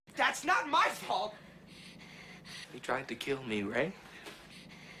That's not my fault. They tried to kill me, right?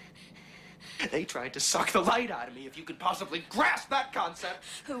 They tried to suck the light out of me, if you could possibly grasp that concept.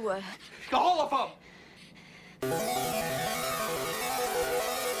 Who, All of them!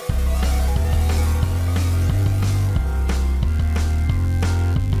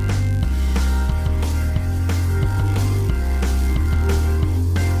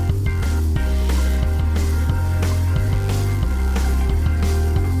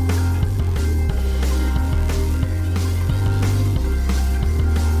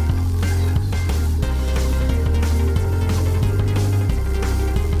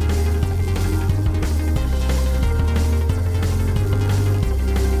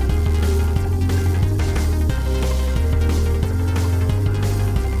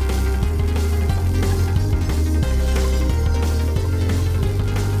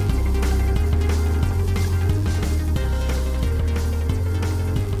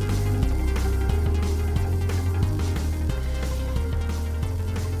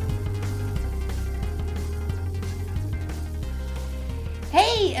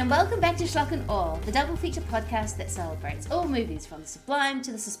 Welcome back to Schlock and Awe, the double feature podcast that celebrates all movies from the sublime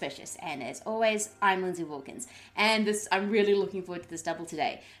to the suspicious. And as always, I'm Lindsay Wilkins. And I'm really looking forward to this double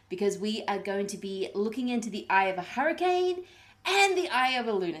today because we are going to be looking into the eye of a hurricane and the eye of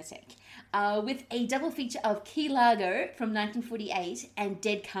a lunatic with a double feature of Key Largo from 1948 and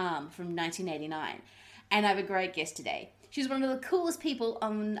Dead Calm from 1989. And I have a great guest today. She's one of the coolest people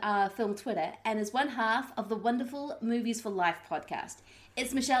on film Twitter and is one half of the wonderful Movies for Life podcast.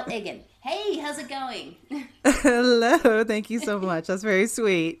 It's Michele Eggen. Hey, how's it going? Hello, thank you so much. That's very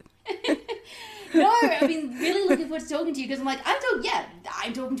sweet. No, I've been really looking forward to talking to you because I'm like,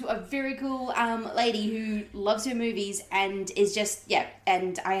 I'm talking to a very cool lady who loves her movies and is just,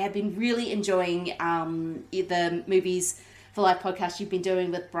 and I have been really enjoying the Movies for Life podcast you've been doing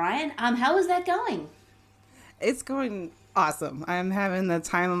with Brian. How is that going? It's going awesome. I'm having the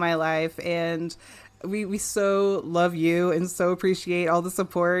time of my life, and we so love you and so appreciate all the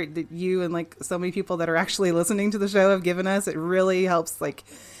support that you and like so many people that are actually listening to the show have given us. It really helps like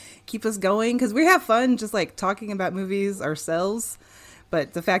keep us going because we have fun just like talking about movies ourselves,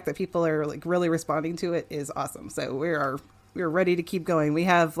 but the fact that people are like really responding to it is awesome. So we're ready to keep going. We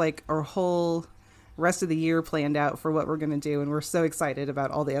have like our whole rest of the year planned out for what we're going to do, and we're so excited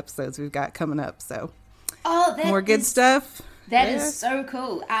about all the episodes we've got coming up. So more good stuff. That is so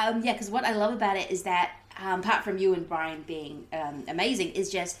cool. Because what I love about it is that, apart from you and Brian being amazing, is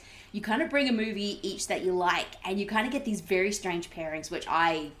just you kind of bring a movie each that you like, and you kind of get these very strange pairings, which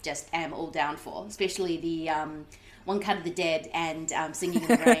I just am all down for, especially the One Cut of the Dead and Singing in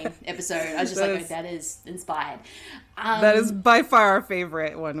the Rain episode. I was just that is inspired. That is by far our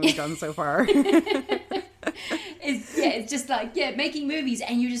favorite one we've done so far. It's just like, making movies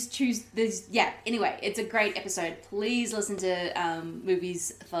and you just choose this. Anyway, it's a great episode. Please listen to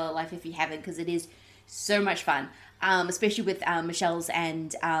Movies for Life if you haven't, because it is so much fun, especially with Michelle's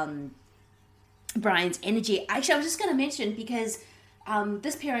and Brian's energy. Actually, I was just going to mention, because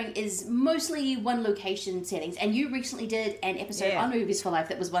this pairing is mostly one location settings, and you recently did an episode on Movies for Life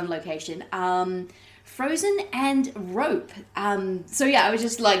that was one location. Frozen and Rope. I was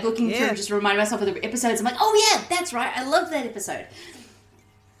just like looking through, just to remind myself of the episodes. I'm like, oh yeah, that's right. I love that episode.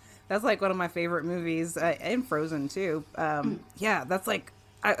 That's like one of my favorite movies, and Frozen too. That's like,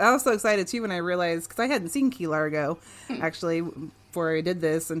 I was so excited too when I realized, because I hadn't seen Key Largo actually before I did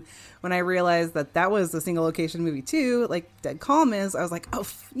this, and when I realized that was a single location movie too, like Dead Calm is, I was like, oh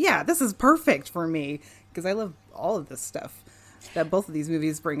yeah, this is perfect for me, because I love all of this stuff that both of these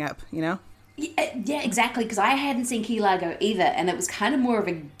movies bring up, you know? Yeah, exactly, because I hadn't seen Key Largo either, and it was kind of more of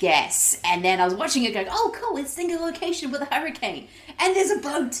a guess, and then I was watching it going, oh cool, it's single location with a hurricane, and there's a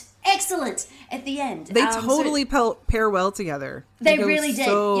boat, excellent, at the end. They totally pair well together. They really did.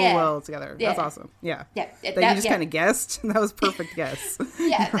 So well together. That's awesome. Yeah. That you just kind of guessed. That was perfect guess.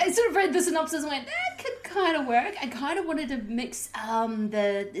 I sort of read the synopsis and went, that could kind of work. I kind of wanted to mix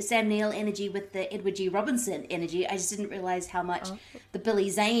the Sam Neill energy with the Edward G. Robinson energy. I just didn't realize how much the Billy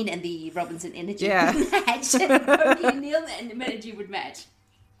Zane and the Robinson energy would match. And Bogey and Neill energy would match.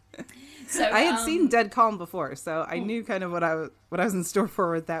 So I had seen Dead Calm before, so I knew kind of what I was in store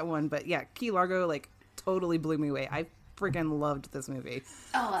for with that one. But yeah, Key Largo like totally blew me away. I freaking loved this movie.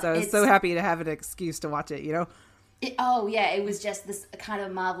 So I was so happy to have an excuse to watch it, you know? It was just this kind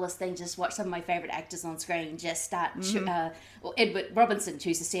of marvelous thing. Just watch some of my favorite actors on screen just start. Edward Robinson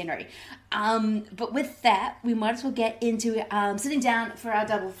choose the scenery. But with that, we might as well get into sitting down for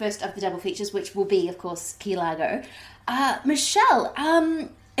our first of the double features, which will be, of course, Key Largo. Michele,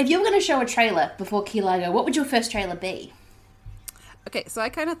 if you were going to show a trailer before Key Largo, what would your first trailer be? Okay, so I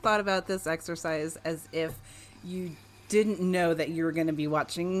kind of thought about this exercise as if you didn't know that you were going to be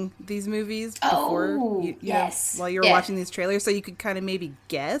watching these movies before yes. while you were watching these trailers, so you could kind of maybe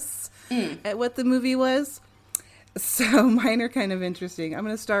guess at what the movie was. So mine are kind of interesting. I'm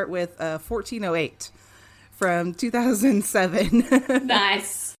going to start with 1408 from 2007.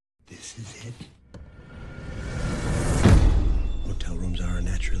 Nice. This is it. Hotel rooms are a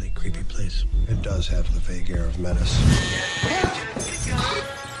naturally creepy place. It does have the vague air of menace.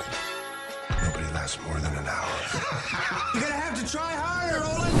 Nobody lasts more than an hour. You're gonna have to try harder,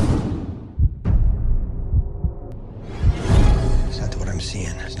 Roland! Is that what I'm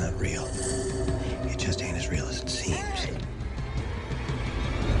seeing? It's not real. It just ain't as real as it seems.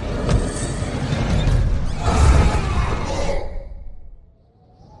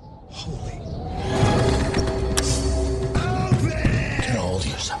 Holy. Open it! Get a hold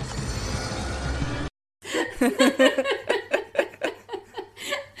of yourself.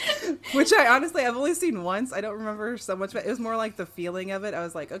 Which I've only seen once. I don't remember so much, but it was more like the feeling of it. I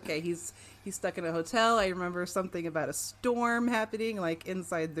was like, okay, he's stuck in a hotel. I remember something about a storm happening, like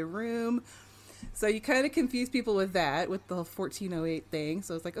inside the room. So you kind of confuse people with that, with the 1408 thing.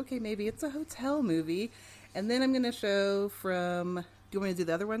 So it's like, okay, maybe it's a hotel movie. And then I'm going to show from, do you want me to do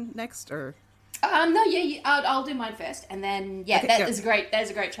the other one next, or? No, I'll do mine first, and then Okay, that is great. That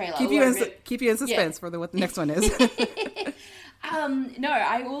is a great trailer. Keep you in suspense for what the next one is. No,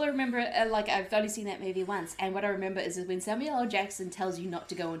 all I remember, I've only seen that movie once, and what I remember is when Samuel L. Jackson tells you not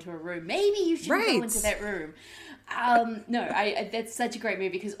to go into a room, maybe you shouldn't go into that room. That's such a great movie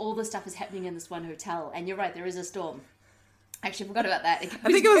because all the stuff is happening in this one hotel, and you're right, there is a storm. Actually, I forgot about that.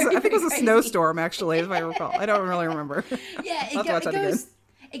 I think it was a snowstorm, actually, if I recall. I don't really remember. Yeah,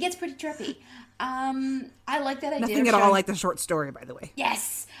 it gets pretty trippy. I like that idea. Nothing at all like the short story, by the way.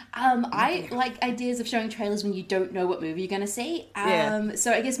 Yes. I like ideas of showing trailers when you don't know what movie you're going to see.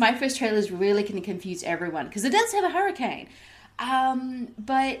 So I guess my first trailer is really going to confuse everyone because it does have a hurricane.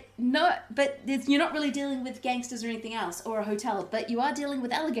 But you're not really dealing with gangsters or anything else or a hotel, but you are dealing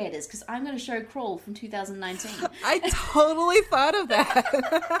with alligators because I'm going to show Crawl from 2019. I totally thought of that.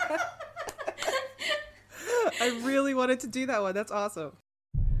 I really wanted to do that one. That's awesome.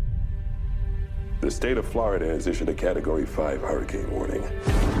 The state of Florida has issued a Category 5 hurricane warning.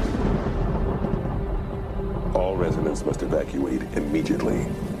 All residents must evacuate immediately.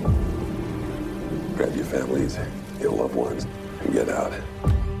 Grab your families, your loved ones, and get out.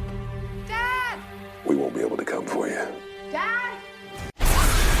 Dad! We won't be able to come for you. Dad!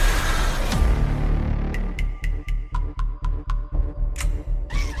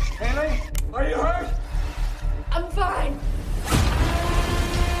 Haley, are you hurt? I'm fine.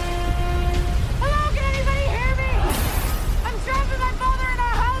 Hello, can anybody hear me? I'm trapped with my father in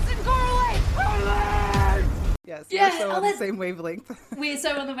our house in Coral Lake. Yes, Yeah, we're so on the same wavelength. We're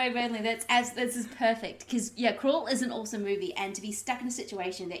so on the wavelength. This is perfect because Crawl is an awesome movie, and to be stuck in a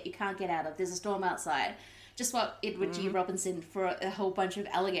situation that you can't get out of. There's a storm outside. Just what Edward G. Robinson for a whole bunch of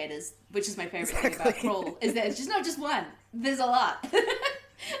alligators, which is my favorite thing about Crawl, is that it's just not just one. There's a lot.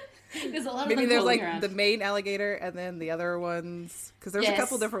 There's a lot of Maybe them there's crawling like around. the main alligator and then the other ones, because there's a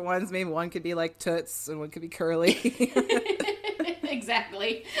couple different ones. Maybe one could be like Toots and one could be Curly.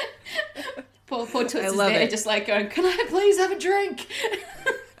 Exactly. Poor Toots is love there it. just like going, can I please have a drink?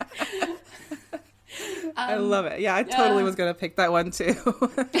 I love it. Yeah, I totally was going to pick that one too.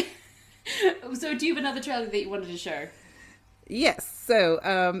 So do you have another trailer that you wanted to show? Yes. So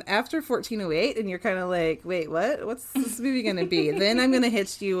after 1408, and you're kind of like, wait, what? What's this movie going to be? Then I'm going to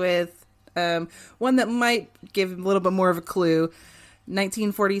hit you with one that might give a little bit more of a clue.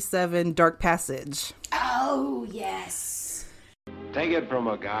 1947, Dark Passage. Oh, yes. Take it from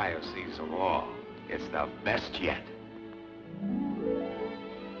a guy who sees them all. It's the best yet.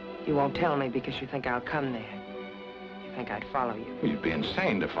 You won't tell me because you think I'll come there. You think I'd follow you. You'd be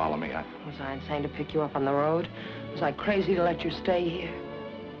insane to follow me. Was I insane to pick you up on the road? Was I crazy to let you stay here?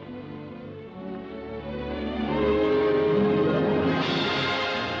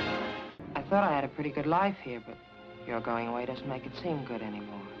 I thought I had a pretty good life here, but your going away doesn't make it seem good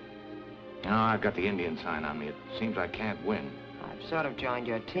anymore. No, I've got the Indian sign on me. It seems I can't win. I've sort of joined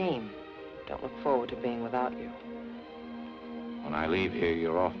your team. Don't look forward to being without you. When I leave here,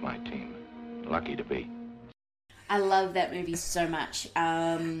 you're off my team. Lucky to be. I love that movie so much.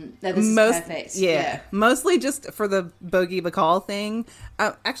 This is perfect. Yeah, mostly just for the Bogey Bacall thing.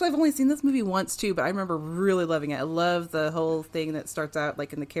 Actually, I've only seen this movie once too, but I remember really loving it. I love the whole thing that starts out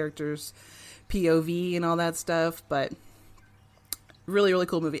like in the characters' POV and all that stuff. But really, really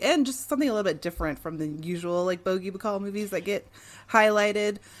cool movie, and just something a little bit different from the usual like Bogey Bacall movies that get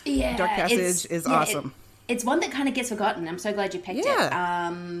highlighted. Yeah, Dark Passage is awesome. it's one that kind of gets forgotten. I'm so glad you picked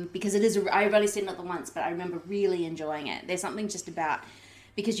it. Because it is, I've only seen it the once, but I remember really enjoying it. There's something just about,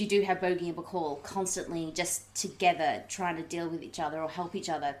 because you do have Bogey and Bacall constantly just together trying to deal with each other or help each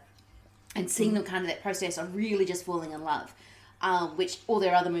other, and seeing them kind of that process of really just falling in love. Which all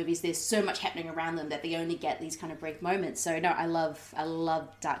their other movies, there's so much happening around them that they only get these kind of brief moments. So no, I love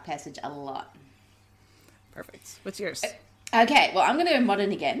Dark Passage a lot. Perfect. What's yours? Okay, well, I'm going to go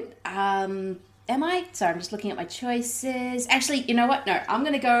modern again. Am I? Sorry, I'm just looking at my choices. Actually, you know what? No, I'm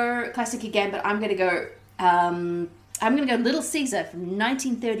going to go classic again, but I'm going to go Little Caesar from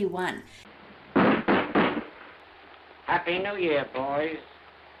 1931. Happy New Year, boys.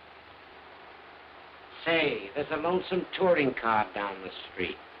 Say, there's a lonesome touring car down the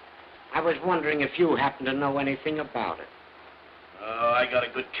street. I was wondering if you happen to know anything about it. Oh, I got a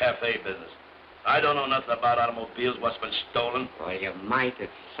good cafe business. I don't know nothing about automobiles, what's been stolen. Well, you might if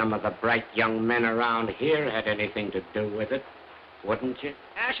some of the bright young men around here had anything to do with it, wouldn't you?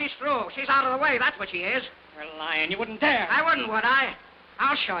 She's through. She's out of the way, that's what she is. You're lying. You wouldn't dare. I wouldn't, would I?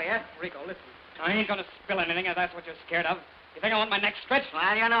 I'll show you. Rico, listen. I ain't gonna spill anything if that's what you're scared of. You think I want my neck stretched?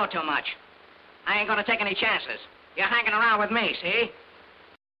 Well, you know too much. I ain't gonna take any chances. You're hanging around with me, see?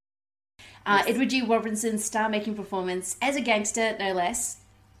 Edward G. Robinson's star-making performance as a gangster, no less.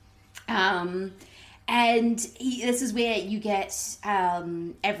 And this is where you get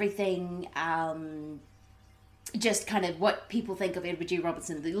everything, just kind of what people think of Edward G.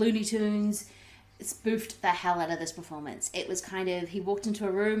 Robinson. The Looney Tunes spoofed the hell out of this performance. It was kind of, he walked into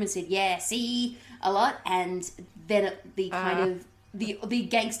a room and said, yeah, see, a lot, and then the kind of, the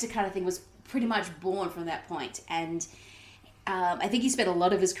gangster kind of thing was pretty much born from that point. And I think he spent a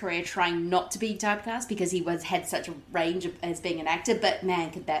lot of his career trying not to be typecast because he had such a range as being an actor, but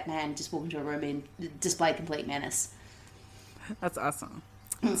man, could that man just walk into a room and display complete menace. That's awesome.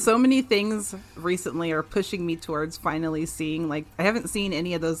 So many things recently are pushing me towards finally seeing, like, I haven't seen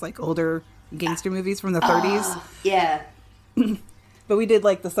any of those like older gangster movies from the 30s. Yeah. But we did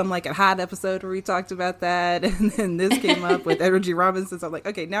like the Some Like It Hot episode where we talked about that, and then this came up with Edward G. Robinson. So I'm like,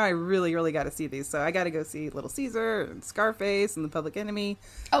 okay, now I really, really got to see these. So I got to go see Little Caesar and Scarface and The Public Enemy.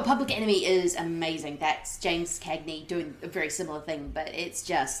 Oh, Public Enemy is amazing. That's James Cagney doing a very similar thing, but it's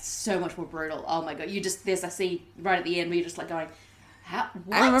just so much more brutal. Oh my god, there's a scene right at the end where you're just like going,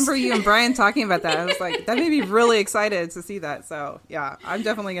 what? I remember you and Brian talking about that. I was like, that made me really excited to see that. So yeah, I'm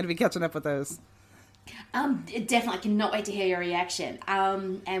definitely going to be catching up with those. Definitely, I cannot wait to hear your reaction.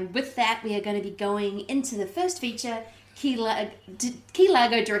 And with that, we are going to be going into the first feature, Key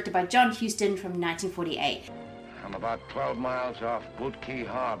Largo, directed by John Huston from 1948. I'm about 12 miles off Boot Key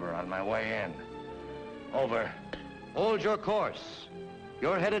Harbor on my way in. Over. Hold your course.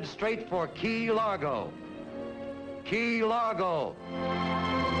 You're headed straight for Key Largo. Key Largo.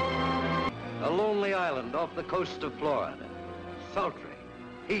 A lonely island off the coast of Florida. Sultry,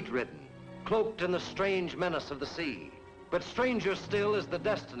 heat-ridden, cloaked in the strange menace of the sea. But stranger still is the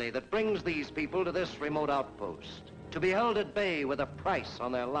destiny that brings these people to this remote outpost, to be held at bay with a price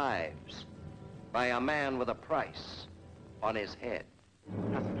on their lives, by a man with a price on his head.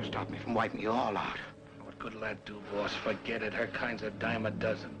 Nothing to stop me from wiping you all out. What good'll that do, boss? Forget it. Her kind's a dime a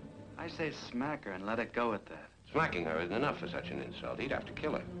dozen. I say smack her and let it go at that. Smacking her isn't enough for such an insult. He'd have to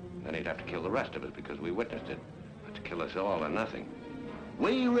kill her. Then he'd have to kill the rest of us because we witnessed it. But to kill us all or nothing.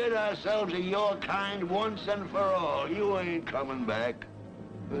 We rid ourselves of your kind once and for all. You ain't coming back.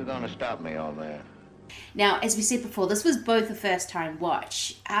 Who's gonna stop me all there? Now, as we said before, this was both a first-time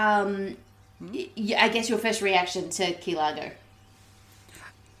watch. I guess your first reaction to Key Largo.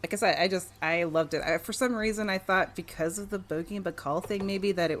 Like I said, I loved it. For some reason, I thought because of the Bogey and Bacall thing,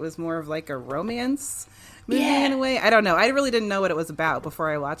 maybe that it was more of like a romance movie in a way. I don't know. I really didn't know what it was about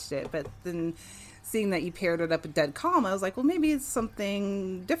before I watched it. But then seeing that you paired it up with Dead Calm, I was like, well, maybe it's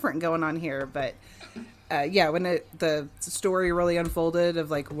something different going on here. But when the story really unfolded of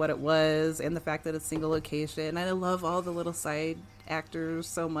like what it was and the fact that it's single location, and I love all the little side actors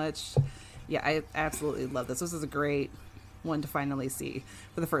so much. Yeah, I absolutely love this. This is a great one to finally see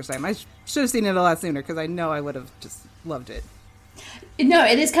for the first time. I should have seen it a lot sooner because I know I would have just loved it. No,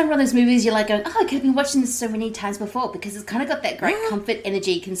 it is kind of one of those movies you're like going, oh, I could have been watching this so many times before, because it's kind of got that great comfort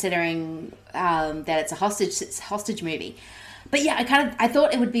energy considering that it's a hostage movie. But yeah, I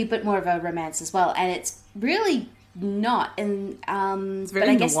thought it would be a bit more of a romance as well, and it's really not. And it's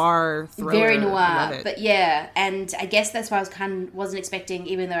very noir thriller. Very noir, but yeah, and I guess that's why I wasn't expecting,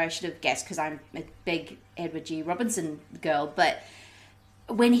 even though I should have guessed because I'm a big Edward G. Robinson girl. But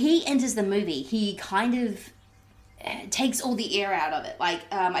when he enters the movie, he kind of takes all the air out of it. Like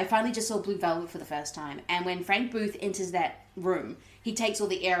I finally just saw Blue Velvet for the first time, and when Frank Booth enters that room, he takes all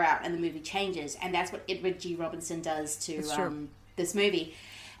the air out and the movie changes, and that's what Edward G. Robinson does to this movie.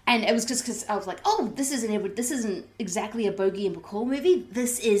 And it was just because I was like, oh, this isn't exactly a Bogey and Bacall movie.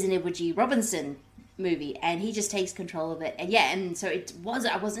 This is an Edward G. Robinson movie, and he just takes control of it. And and so I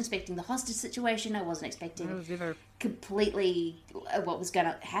wasn't expecting the hostage situation. I wasn't expecting completely what was going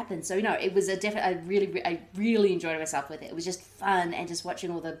to happen. So it was I really enjoyed myself with it. It was just fun, and just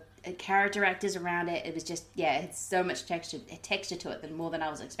watching all the character actors around it. It was just it's so much texture to it more than I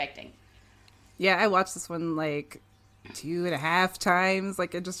was expecting. Yeah, I watched this one like 2.5 times,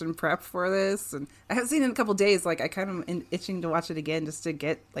 like just in prep for this, and I haven't seen it in a couple days. Like I kind of itching to watch it again just to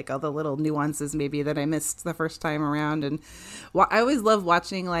get like all the little nuances maybe that I missed the first time around. And I always love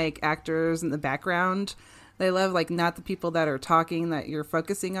watching like actors in the background. I love like not the people that are talking that you're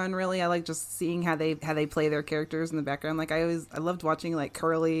focusing on really. I like just seeing how they play their characters in the background. Like I loved watching like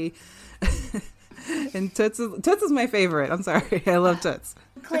Curly. And Toots is my favorite. I'm sorry. I love Toots.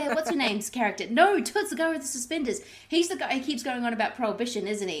 Claire, what's your name's character? No, Toots, the guy with the suspenders. He's the guy who keeps going on about Prohibition,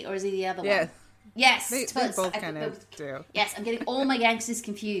 isn't he? Or is he the other one? Yes, they both kind of do. Yes, I'm getting all my gangsters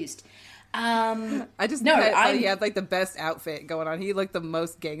confused. He had like the best outfit going on. He looked the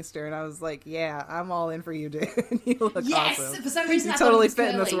most gangster, and I was like, yeah, I'm all in for you, dude. You look awesome. Yes, for some reason you I totally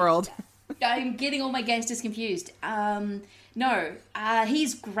fit in this world. I'm getting all my gangsters confused.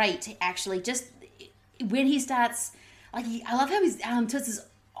 He's great, actually. Just when he starts, like, I love how he's Toots is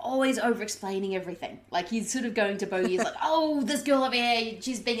always over-explaining everything. Like, he's sort of going to Bogey. He's like, oh, this girl over here,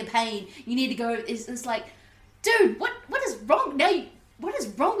 she's being a pain. You need to go. It's like, dude, what is wrong? What is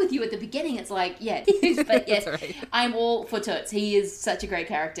wrong with you at the beginning? It's like, yeah. But yes, right. I'm all for Toots. He is such a great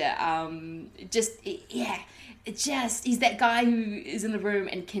character. He's that guy who is in the room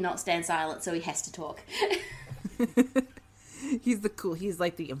and cannot stand silence, so he has to talk. He's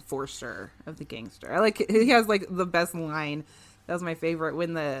like the enforcer of the gangster. He has like the best line. That was my favorite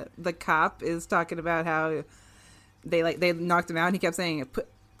when the cop is talking about how they knocked him out, and he kept saying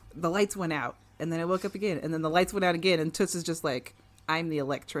the lights went out, and then it woke up again, and then the lights went out again, and Toots is just like, I'm the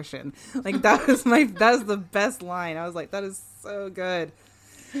electrician. Like that was the best line. I was like, that is so good.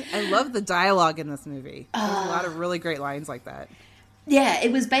 I love the dialogue in this movie. There's a lot of really great lines like that. Yeah,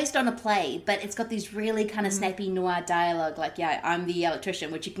 it was based on a play, but it's got these really kind of snappy noir dialogue, like, yeah, I'm the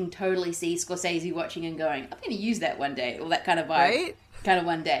electrician, which you can totally see Scorsese watching and going, I'm going to use that one day, or that kind of vibe. Right? Kind of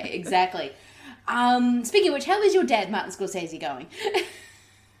one day, exactly. Speaking of which, how is your dad, Martin Scorsese, going?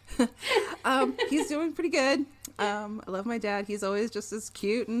 He's doing pretty good. I love my dad. He's always just as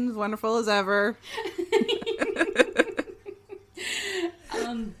cute and wonderful as ever.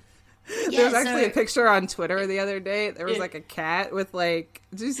 There was actually a picture on Twitter the other day. There was like a cat with like,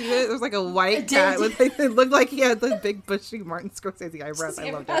 did you see it? There was like a white cat with like, it looked like he had the big bushy Martin Scorsese eyebrows.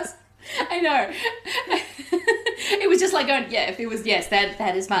 I loved it. I know. It was just like going, yeah, if it was, yes,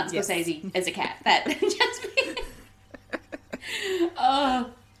 that is Martin Scorsese as a cat. That just me.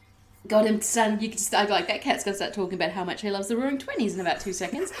 Oh, God, him, son, you could just, I'd be like, that cat's going to start talking about how much he loves the Roaring Twenties in about 2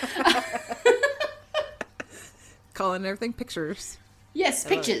 seconds. Calling everything pictures. Yes,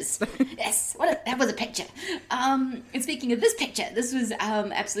 pictures. Yes, that was a picture. And speaking of this picture, this was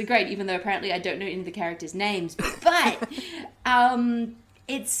absolutely great, even though apparently I don't know any of the characters' names. But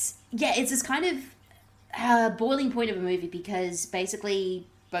it's this kind of boiling point of a movie, because basically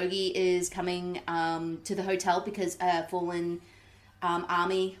Bogey is coming to the hotel because a fallen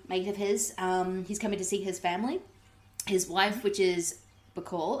army mate of his, he's coming to see his family, his wife, which is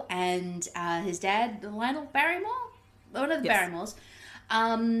Bacall, and his dad, Lionel Barrymore, one of the Barrymores.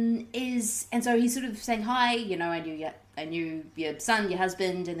 And so he's sort of saying, hi, I knew your son, your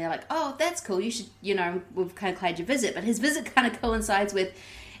husband, and they're like, oh, that's cool, you should, we've kind of glad your visit. But his visit kind of coincides with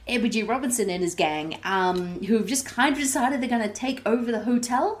Edward G. Robinson and his gang, who've just kind of decided they're going to take over the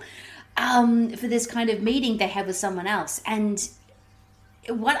hotel for this kind of meeting they have with someone else. And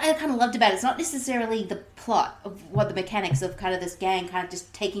what I kind of loved about it is not necessarily the plot of what the mechanics of kind of this gang kind of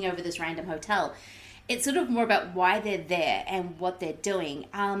just taking over this random hotel. It's sort of more about why they're there and what they're doing.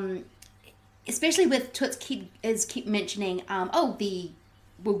 Especially with Toots keep mentioning,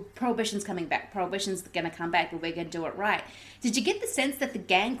 Prohibition's coming back. Prohibition's going to come back, but we're going to do it right. Did you get the sense that the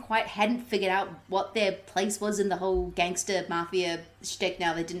gang quite hadn't figured out what their place was in the whole gangster mafia shtick?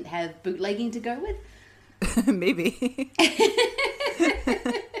 Now they didn't have bootlegging to go with? Maybe.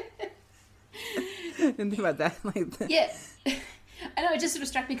 Didn't think about that like that. Yeah. I know, it just sort of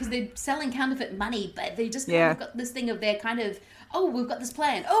struck me because they're selling counterfeit money, but they just kind of got this thing of they're kind of, oh, we've got this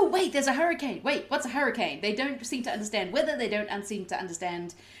plan. Oh, wait, there's a hurricane. Wait, what's a hurricane? They don't seem to understand weather. They don't seem to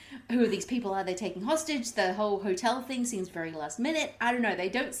understand who these people are they're taking hostage. The whole hotel thing seems very last minute. I don't know. They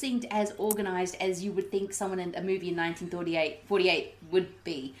don't seem as organized as you would think someone in a movie in 1948 would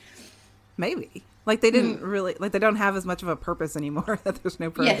be. Maybe. Like, they didn't really, like, they don't have as much of a purpose anymore, that there's no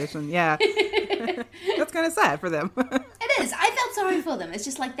prohibition. Yeah. That's kind of sad for them. It is. I felt sorry for them. It's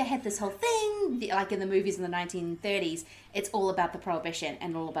just like they had this whole thing, like in the movies in the 1930s, it's all about the prohibition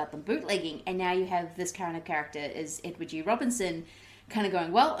and all about them bootlegging. And now you have this kind of character is Edward G. Robinson kind of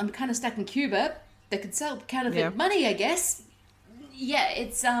going, well, I'm kind of stuck in Cuba. They could sell counterfeit money, I guess. Yeah,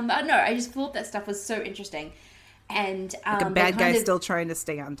 it's, I don't know. I just thought that stuff was so interesting. And like a bad guy still trying to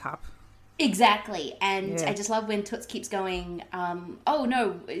stay on top. Exactly, and I just love when Toots keeps going, oh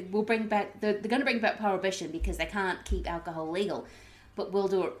no, we'll bring back, they're going to bring back prohibition because they can't keep alcohol legal, but we'll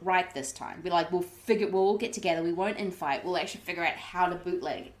do it right this time. We're like, we'll all get together, we won't infight, we'll actually figure out how to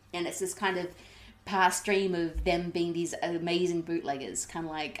bootleg. And it's this kind of past stream of them being these amazing bootleggers, kind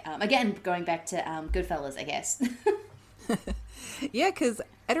of like, again, going back to Goodfellas, I guess. Yeah, because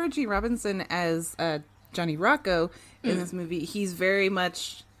Edward G. Robinson as Johnny Rocco in this movie, he's very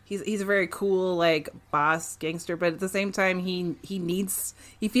much... He's a very cool, like, boss gangster, but at the same time, he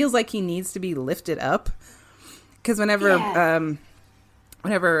feels like he needs to be lifted up. Because whenever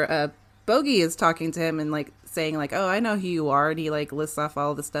Bogey is talking to him and, like, saying, like, oh, I know who you are, and he, like, lists off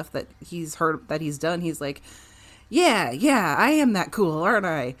all the stuff that he's heard, that he's done, he's like, yeah, I am that cool, aren't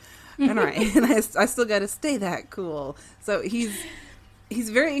I? And I still got to stay that cool. So he's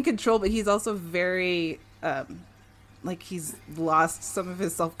very in control, but he's also very... like he's lost some of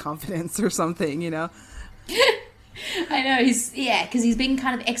his self-confidence or something, you know? I know, because he's been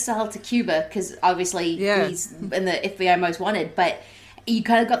kind of exiled to Cuba, because obviously he's in the FBI Most Wanted, but you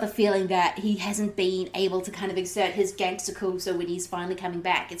kind of got the feeling that he hasn't been able to kind of exert his gangster cool, so when he's finally coming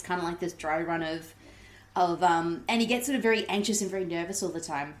back, it's kind of like this dry run of and he gets sort of very anxious and very nervous all the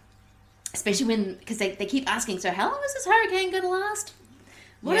time. Especially when, because they keep asking, so how long is this hurricane going to last?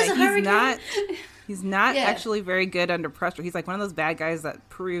 What is a hurricane? He's not actually very good under pressure. He's like one of those bad guys that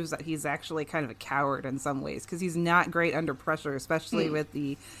proves that he's actually kind of a coward in some ways, because he's not great under pressure, especially with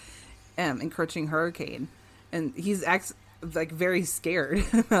the encroaching hurricane. And he's like very scared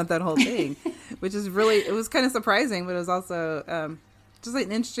about that whole thing, which is really, it was kind of surprising, but it was also just like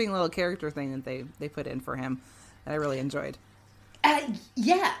an interesting little character thing that they put in for him that I really enjoyed.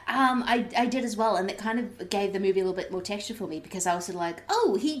 I did as well, and it kind of gave the movie a little bit more texture for me, because I was sort of like,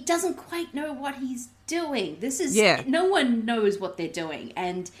 oh, he doesn't quite know what he's doing. This is, no one knows what they're doing,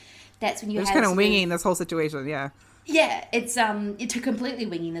 and that's when you have kind of winging this whole situation, Yeah, it's completely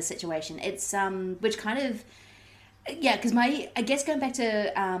winging the situation. It's which kind of, because I guess going back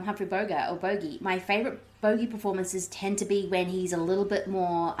to Humphrey Bogart or Bogey, my favorite Bogey performances tend to be when he's a little bit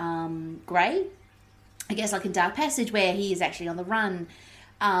more grey. I guess like in Dark Passage, where he is actually on the run,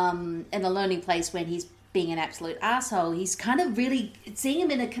 in The Lonely Place, when he's being an absolute asshole. He's kind of really, seeing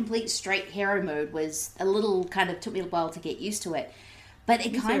him in a complete straight hero mode was a little, kind of took me a while to get used to it. But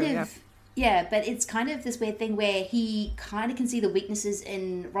it kind of, but it's kind of this weird thing where he kind of can see the weaknesses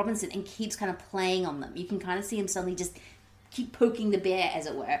in Robinson and keeps kind of playing on them. You can kind of see him suddenly just keep poking the bear, as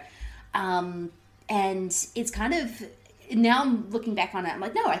it were. And it's kind of... Now I'm looking back on it, I'm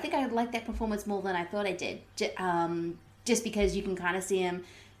like, no, I think I like that performance more than I thought I did. Just because you can kind of see him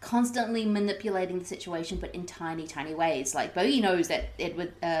constantly manipulating the situation, but in tiny, tiny ways. Like, Bogey knows that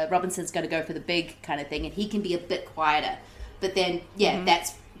Edward Robinson's going to go for the big kind of thing, and he can be a bit quieter. But then,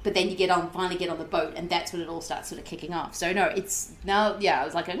 but then you finally get on the boat, and that's when it all starts sort of kicking off. So, no, it's, now, I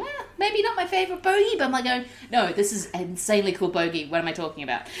was like, maybe not my favorite Bogey, but I'm like going, no, this is an insanely cool Bogey. What am I talking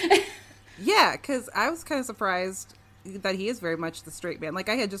about? Yeah, because I was kind of surprised that he is very much the straight man. Like,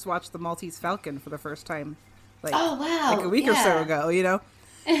 I had just watched The Maltese Falcon for the first time, like, like a week or so ago, you know?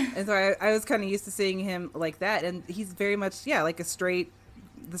 And so I was kind of used to seeing him like that, and he's very much, like the straight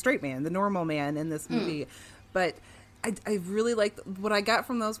man, the normal man in this movie. But I really liked what I got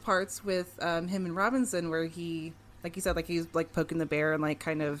from those parts with him and Robinson, where he, like you said, like he's like poking the bear and like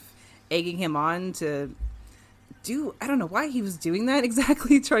kind of egging him on to do, I don't know why he was doing that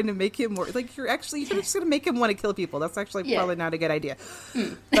exactly, trying to make him more like, you're just going to make him want to kill people. That's actually probably not a good idea.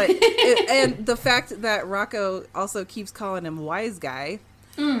 But and the fact that Rocco also keeps calling him wise guy,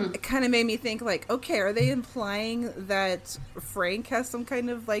 it kind of made me think, like, okay, are they implying that Frank has some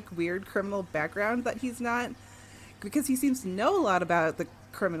kind of like weird criminal background that he's not? Because he seems to know a lot about the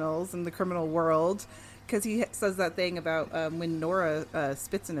criminals and the criminal world, because he says that thing about when Nora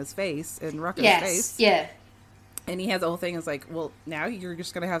spits in his face, in Rocco's face. And he has the whole thing is like, well, now you're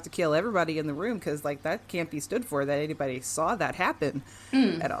just going to have to kill everybody in the room because, like, that can't be stood for that anybody saw that happen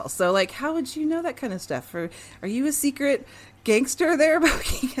at all. So, like, how would you know that kind of stuff? Or are you a secret gangster there?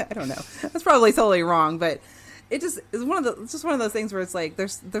 I don't know. That's probably totally wrong, but it just is one of those things where it's like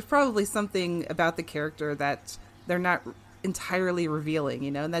there's probably something about the character that they're not entirely revealing, you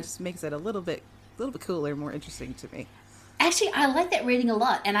know, and that just makes it a little bit cooler, more interesting to me. Actually, I like that reading a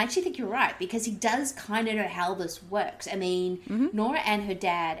lot, and I actually think you're right, because he does kind of know how this works. I mean, Nora and her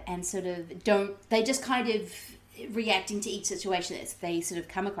dad, and sort of they just kind of reacting to each situation that they sort of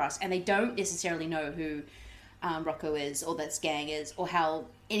come across, and they don't necessarily know who Rocco is, or this gang is, or how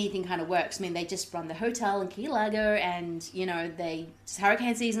anything kind of works. I mean, they just run the hotel in Key Largo, and, you know, it's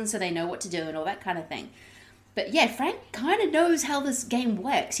hurricane season, so they know what to do and all that kind of thing. But yeah, Frank kind of knows how this game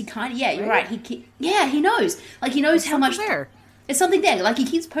works. He kind of, you're right. He knows. Like, he knows how much there. There's something there. Like, he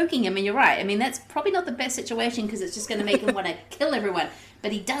keeps poking him, and you're right. I mean, that's probably not the best situation because it's just going to make him want to kill everyone.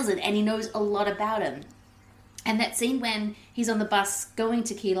 But he doesn't, and he knows a lot about him. And that scene when he's on the bus going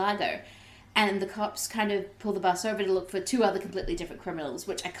to Key Largo, and the cops kind of pull the bus over to look for two other completely different criminals,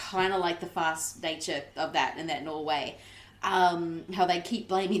 which I kind of like the fast nature of that in that Norway. How they keep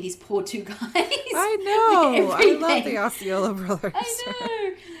blaming these poor two guys. I know. I love the Osceola brothers.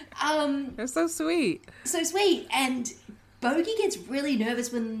 I know. They're so sweet. So sweet. And Bogey gets really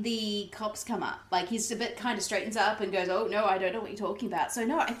nervous when the cops come up. Like, he's a bit kind of straightens up and goes, oh, no, I don't know what you're talking about. So,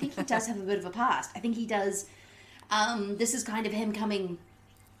 no, I think he does have a bit of a past. I think he does. This is kind of him coming,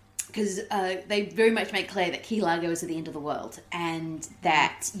 because they very much make clear that Key Largo is at the end of the world, and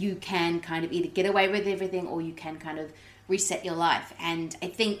that you can kind of either get away with everything or you can kind of reset your life. And I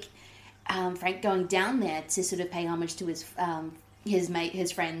think Frank going down there to sort of pay homage to his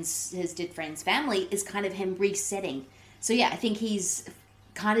dead friend's family is kind of him resetting. So yeah, I think he's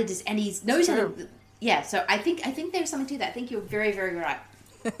kind of just, and he knows how to, yeah. So I think there's something to that. I think you're very, very right.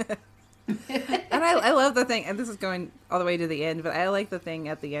 And I love the thing, and this is going all the way to the end, but I like the thing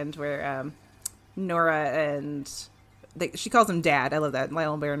at the end where Nora and she calls him Dad. I love that.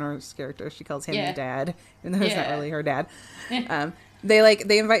 Lionel Barrinor's character, she calls him Dad, even though it's not really her dad.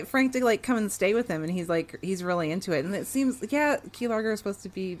 They invite Frank to like come and stay with them, and he's really into it. And it seems Key Largo is supposed to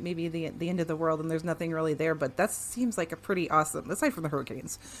be maybe the end of the world, and there's nothing really there, but that seems like a pretty awesome, aside from the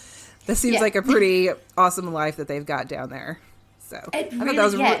hurricanes, this seems like a pretty awesome life that they've got down there. So I thought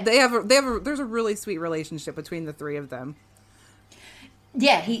that was there's a really sweet relationship between the three of them.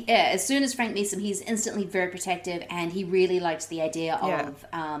 Yeah, as soon as Frank meets him, he's instantly very protective, and he really likes the idea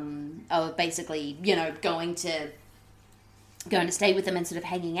of basically, you know, going to stay with them and sort of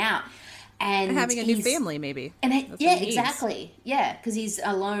hanging out and having a new family, maybe. And exactly, yeah, because he's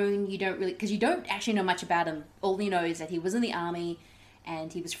alone. You don't actually know much about him. All you know is that he was in the army,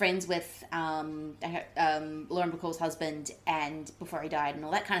 and he was friends with Lauren Bacall's husband, and before he died, and all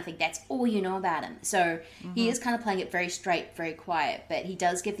that kind of thing. That's all you know about him. So he is kind of playing it very straight, very quiet, but he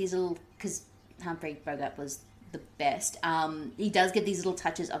does give these little, because Humphrey Bogart was the best. He does give these little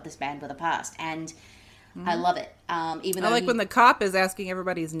touches of this man with a past, and I love it. Even though when the cop is asking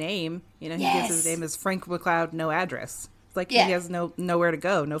everybody's name, you know, he gives his name as Frank McCloud, no address. It's like he has nowhere to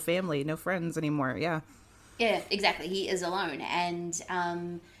go, no family, no friends anymore. Yeah. Yeah, exactly. He is alone, and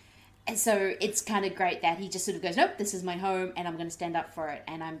so it's kind of great that he just sort of goes, nope, this is my home, and I'm going to stand up for it,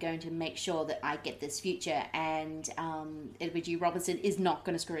 and I'm going to make sure that I get this future, and Edward G. Robinson is not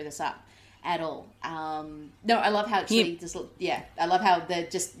going to screw this up at all. No, I love how actually, I love how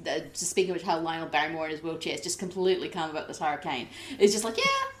just speaking of which, how Lionel Barrymore in his wheelchair is just completely calm about this hurricane. It's just like,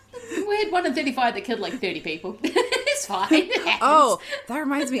 we had 1 in 35 that killed like 30 people. It's fine. It oh, that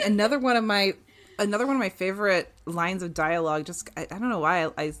reminds me, another one of my favorite lines of dialogue, just I don't know why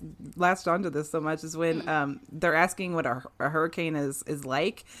I latched onto this so much, is when they're asking what a hurricane is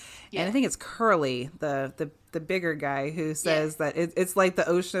like, and I think it's Curly, the bigger guy, who says that it's like the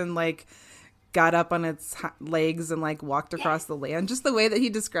ocean like got up on its legs and like walked across the land. Just the way that he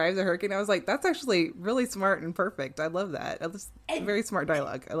describes a hurricane, I was like, that's actually really smart and perfect. I love that. Very smart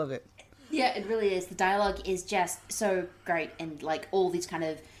dialogue. I love it. Yeah, it really is. The dialogue is just so great, and like all these kind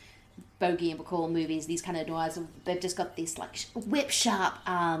of Bogey and Bacall movies, these kind of noirs, they've just got these like whip sharp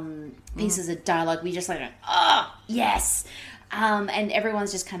pieces of dialogue. We just like, oh yes, and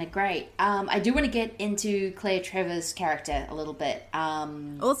everyone's just kind of great. I do want to get into Claire Trevor's character a little bit.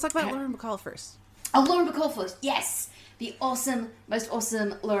 Let's talk about Lauren Bacall first. Oh, Lauren Bacall first. Yes, the most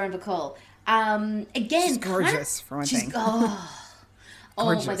awesome Lauren Bacall. Again, she's gorgeous for one thing. Oh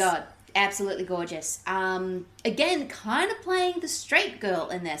my god. Absolutely gorgeous. Again, kind of playing the straight girl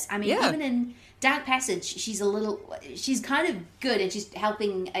in this. I mean, even in Dark Passage, she's kind of good, and she's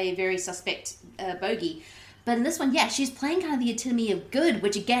helping a very suspect Bogey. But in this one, yeah, she's playing kind of the epitome of good,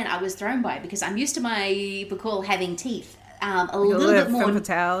 which again I was thrown by because I'm used to my Bacall having teeth. A little bit more femme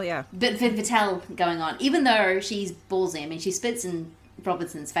fatale, yeah. Bit femme fatale going on, even though she's ballsy. I mean, she spits in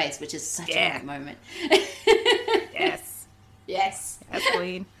Robinson's face, which is such a great moment. Yes. Yes. That's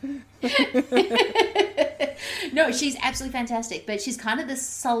queen. No, she's absolutely fantastic, but she's kind of this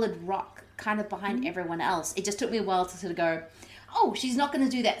solid rock kind of behind everyone else. It just took me a while to sort of go, oh, she's not going to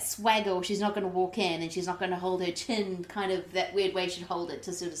do that swagger, or she's not going to walk in, and she's not going to hold her chin kind of that weird way she'd hold it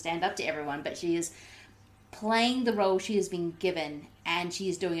to sort of stand up to everyone, but she is playing the role she has been given, and she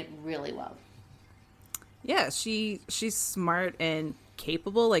is doing it really well. Yeah, she's smart and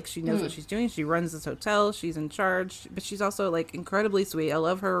capable. Like, she knows what she's doing. She runs this hotel. She's in charge, but she's also like incredibly sweet. I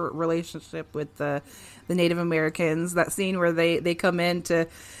love her relationship with the Native Americans. That scene where they come in to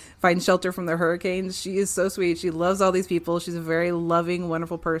find shelter from the hurricanes. She is so sweet. She loves all these people. She's a very loving,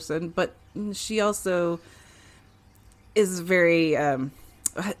 wonderful person, but she also is very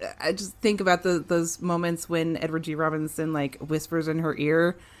I just think about those moments when Edward G. Robinson like whispers in her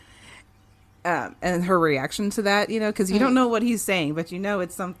ear, and her reaction to that, because you don't know what he's saying, but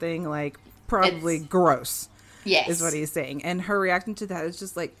it's something like probably gross. Yes, is what he's saying, and her reaction to that is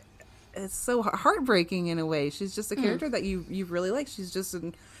just like, it's so heartbreaking in a way. She's just a character that you really like. She's just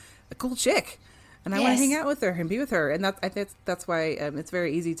a cool chick, and I want to hang out with her and be with her, and that's why it's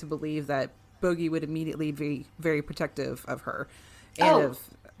very easy to believe that Bogey would immediately be very protective of her. And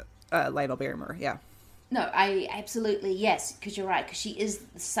of Lionel Barrymore, yeah. No, I absolutely, yes, because you're right, because she is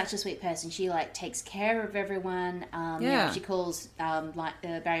such a sweet person. She, like, takes care of everyone. She calls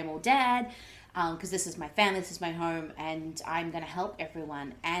Barrymore dad, because this is my family, this is my home, and I'm going to help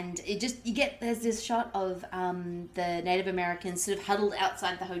everyone. And there's this shot of the Native Americans sort of huddled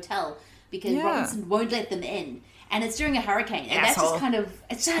outside the hotel because Robinson won't let them in. And it's during a hurricane. And that's just kind of,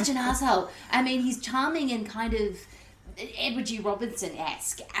 it's such an asshole. I mean, he's charming and kind of Edward G.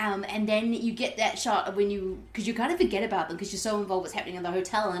 Robinson-esque, and then you get that shot of because you kind of forget about them because you're so involved with what's happening in the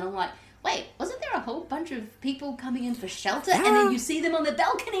hotel, and I'm like, wait, wasn't there a whole bunch of people coming in for shelter? And then you see them on the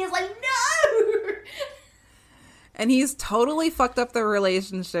balcony, it's like, no! And he's totally fucked up the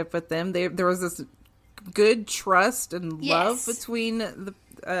relationship with them. There was this good trust and love between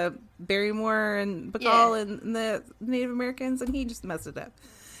the Barrymore and Bacall and the Native Americans, and he just messed it up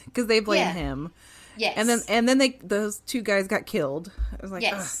because they blame him. Yes. And then those two guys got killed. I was like,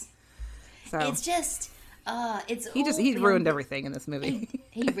 yes. So it's just he ruined everything in this movie.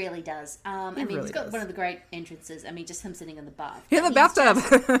 He really does. He's got one of the great entrances. I mean, just him sitting in the bath. In the bathtub.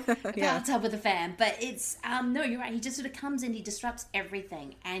 Bathtub with a fan. But it's no, you're right. He just sort of comes in, he disrupts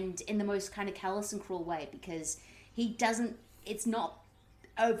everything, and in the most kind of callous and cruel way, because he doesn't. It's not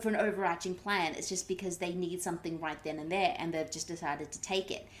for an overarching plan. It's just because they need something right then and there, and they've just decided to take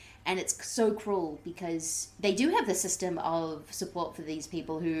it. And it's so cruel because they do have the system of support for these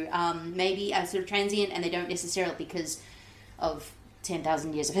people who maybe are sort of transient, and they don't necessarily because of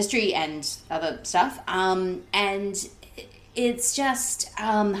 10,000 years of history and other stuff. And it's just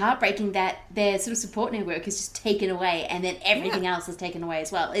heartbreaking that their sort of support network is just taken away, and then everything else is taken away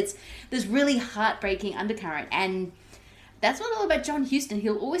as well. There's really heartbreaking undercurrent, and that's what I love about John Huston.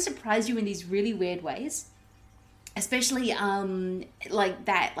 He'll always surprise you in these really weird ways. Especially like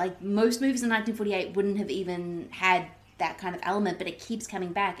that. Like, most movies in 1948 wouldn't have even had that kind of element, but it keeps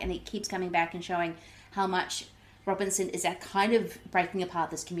coming back, and it keeps coming back and showing how much Robinson is at kind of breaking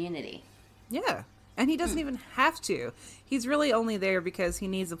apart this community. Yeah, and he doesn't even have to. He's really only there because he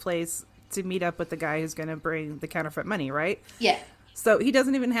needs a place to meet up with the guy who's going to bring the counterfeit money, right? Yeah. So he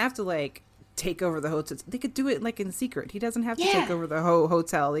doesn't even have to, like, take over the hotel. They could do it, like, in secret. He doesn't have to take over the whole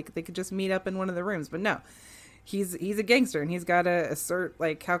hotel. They could just meet up in one of the rooms, but no. He's a gangster, and he's got to assert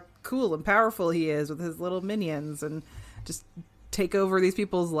like how cool and powerful he is with his little minions, and just take over these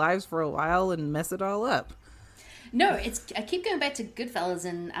people's lives for a while and mess it all up. No, I keep going back to Goodfellas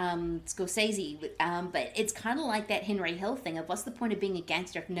and Scorsese, but it's kind of like that Henry Hill thing of what's the point of being a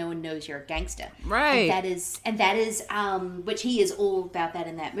gangster if no one knows you're a gangster, right? And that is which he is all about that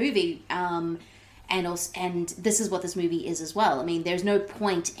in that movie. And this is what this movie is as well. I mean, there's no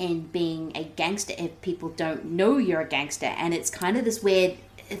point in being a gangster if people don't know you're a gangster. And it's kind of this weird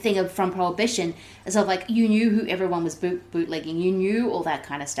thing from Prohibition. It's of like, you knew who everyone was bootlegging. You knew all that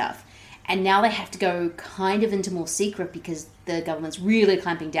kind of stuff. And now they have to go kind of into more secret because the government's really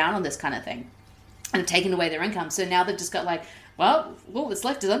clamping down on this kind of thing and taking away their income. So now they've just got like, well, all that's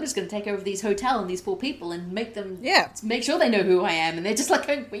left is I'm just going to take over these hotel and these poor people and make them make sure they know who I am. And they're just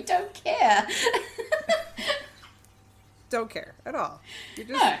like, we don't care. Don't care at all.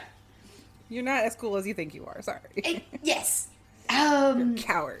 You're not as cool as you think you are. Sorry. Yes. You're a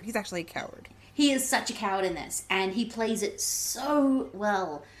coward. He's actually a coward. he is such a coward in this, and he plays it so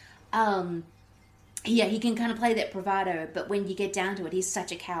well. Yeah, he can kind of play that bravado, but when you get down to it, he's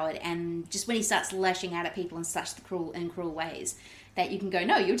such a coward. And just when he starts lashing out at people in such cruel ways, that you can go,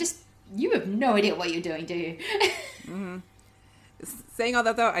 no, you have no idea what you're doing, do you? Mm-hmm. Saying all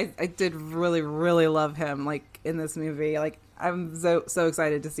that though, I did really, really love him, like, in this movie. Like, I'm so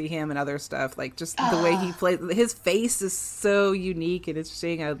excited to see him and other stuff. Like, just the way he plays, his face is so unique and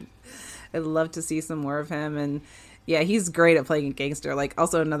interesting. I'd love to see some more of him. And yeah, he's great at playing a gangster. Like,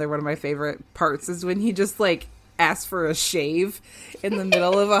 also another one of my favorite parts is when he just, like, asks for a shave in the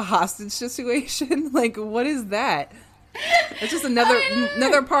middle of a hostage situation. Like, what is that? It's just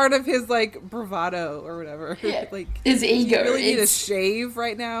another part of his, like, bravado or whatever. Yeah. Like, his ego. You really need a shave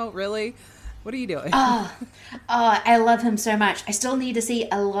right now? Really? What are you doing? I love him so much. I still need to see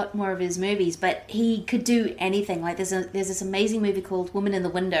a lot more of his movies, but he could do anything. Like, there's this amazing movie called Woman in the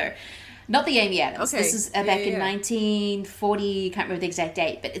Window. Not the Amy Adams. Okay. This is back in 1940. Can't remember the exact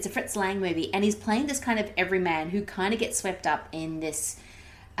date, but it's a Fritz Lang movie, and he's playing this kind of everyman who kind of gets swept up in this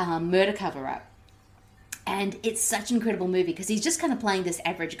murder cover-up. And it's such an incredible movie because he's just kind of playing this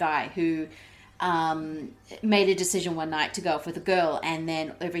average guy who made a decision one night to go off with a girl, and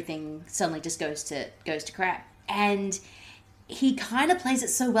then everything suddenly just goes to crap. And he kind of plays it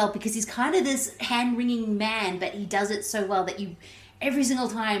so well because he's kind of this hand-wringing man, but he does it so well that every single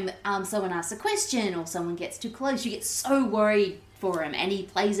time someone asks a question or someone gets too close, you get so worried for him, and he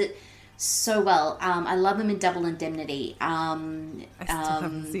plays it so well. I love him in Double Indemnity. I still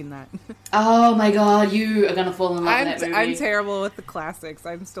haven't seen that. Oh my god, you are gonna fall in love with that movie. I'm terrible with the classics.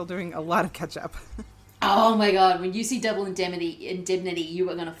 I'm still doing a lot of catch up. Oh my god, when you see Double Indemnity, you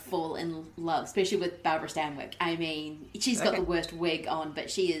are gonna fall in love, especially with Barbara Stanwyck. I mean, she's got the worst wig on,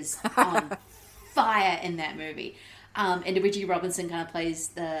 but she is on fire in that movie. And Reggie Robinson kind of plays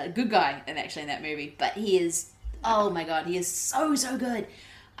the good guy in that movie, but he is, oh my god, he is so good.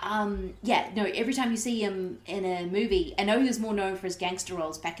 Every time you see him in a movie, I know he was more known for his gangster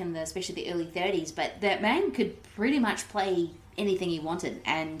roles back in especially the early 30s, but that man could pretty much play anything he wanted.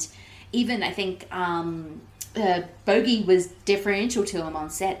 And even, I think, Bogey was differential to him on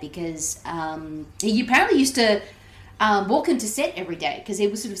set because he apparently used to walk into set every day because he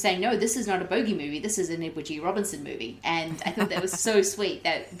was sort of saying, no, this is not a Bogey movie, this is an Edward G. Robinson movie. And I thought that was so sweet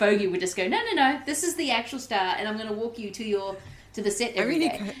that Bogey would just go, no, this is the actual star, and I'm going to walk you to the set every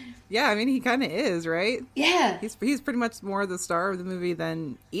day. He kind of is, right? Yeah. He's pretty much more the star of the movie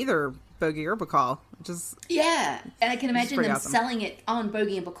than either Bogey or Bacall. Yeah, and I can imagine them awesome. Selling it on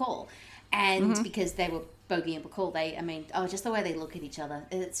Bogey and Bacall. And because they were Bogey and Bacall, just the way they look at each other.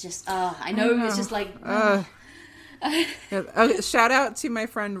 It's just, I know, it's just like... Shout out to my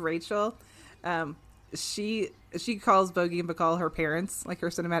friend Rachel. She calls Bogey and Bacall her parents, like her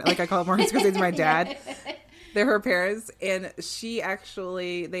cinematic, like I call Martin Scorsese's my dad. They're her parents, and she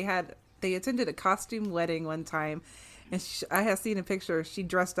actually they attended a costume wedding one time, and I have seen a picture. She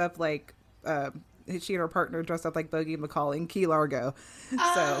dressed up like she and her partner dressed up like Bogey and Bacall in Key Largo.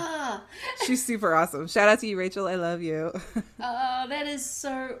 So she's super awesome. Shout out to you, Rachel. I love you. Oh, that is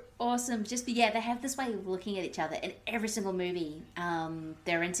so awesome. They have this way of looking at each other in every single movie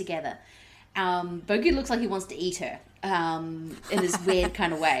they're in together. Bogey looks like he wants to eat her in this weird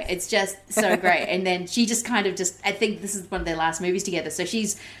kind of way. It's just so great. And then she just kind of I think this is one of their last movies together. So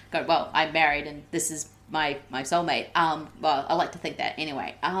she's going, well, I'm married and this is my soulmate. Well, I like to think that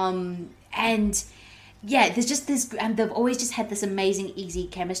anyway. And yeah, there's just this, they've always just had this amazing, easy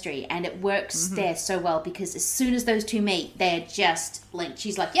chemistry, and it works there so well because as soon as those two meet, they're just linked.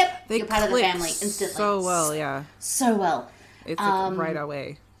 She's like, yep, you're part of the family instantly. So well, yeah. So well. It's like right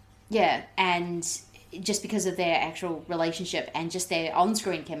away. Yeah, and just because of their actual relationship and just their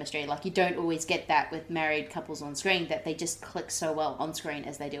on-screen chemistry, like you don't always get that with married couples on screen, that they just click so well on screen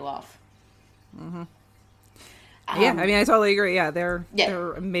as they do off. Mm-hmm. Yeah, I mean, I totally agree. Yeah, they're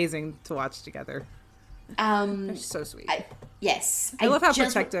amazing to watch together. They're so sweet. Yes. I love how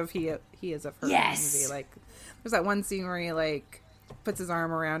protective he is of her in the movie. Like, there's that one scene where he, like, puts his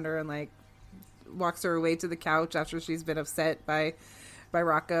arm around her and, like, walks her away to the couch after she's been upset by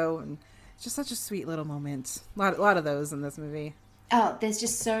Rocco, and it's just such a sweet little moment. A lot of those in this movie. Oh, there's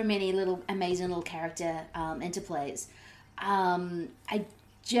just so many amazing little character interplays. I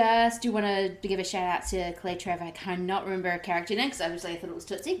just do want to give a shout out to Claire Trevor. I cannot remember her character name because obviously I thought it was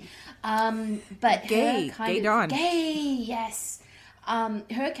Tootsie. But Gay Dawn. Gay, yes.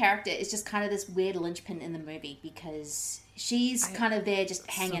 Her character is just kind of this weird linchpin in the movie because she's kind of there just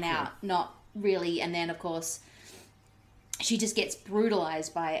hanging out, not really. And then, of course, she just gets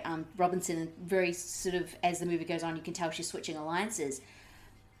brutalized by Robinson, and very sort of, as the movie goes on, you can tell she's switching alliances.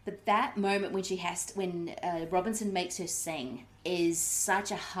 But that moment when Robinson makes her sing is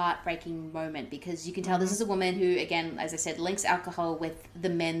such a heartbreaking moment, because you can tell this is a woman who, again, as I said, links alcohol with the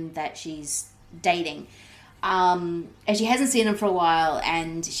men that she's dating. And she hasn't seen him for a while,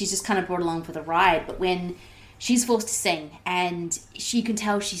 and she's just kind of brought along for the ride. But when she's forced to sing, and you can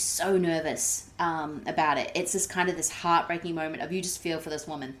tell she's so nervous about it, it's this kind of this heartbreaking moment of you just feel for this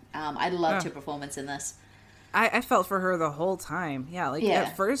woman. I loved her performance in this. I felt for her the whole time. Yeah, like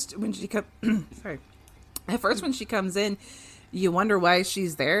at first when she comes in, you wonder why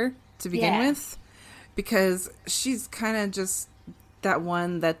she's there to begin with, because she's kind of just that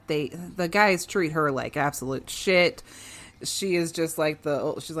one that the guys treat her like absolute shit. She is just like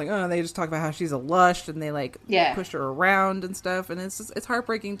she's like, oh, they just talk about how she's a lush, and they like push her around and stuff, and it's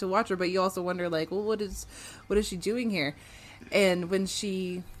heartbreaking to watch her. But you also wonder like, well, what is she doing here? And when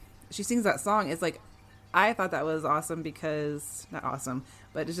she sings that song, it's like, I thought that was awesome because, not awesome,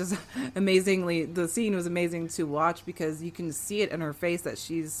 but it's just the scene was amazing to watch, because you can see it in her face that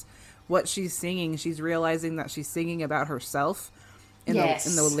what she's singing, she's realizing that she's singing about herself in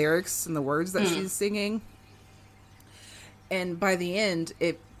the lyrics and the words that she's singing. And by the end,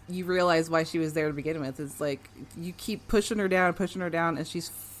 you realize why she was there to begin with. It's like, you keep pushing her down, and she's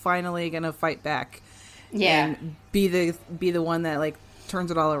finally going to fight back. Yeah. And be the one that like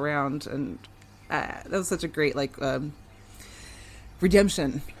turns it all around. And that was such a great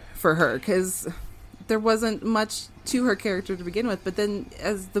redemption for her, because there wasn't much to her character to begin with. But then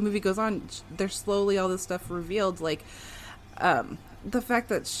as the movie goes on, there's slowly all this stuff revealed, like the fact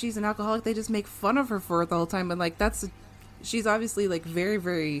that she's an alcoholic. They just make fun of her for it the whole time, and like she's obviously like very,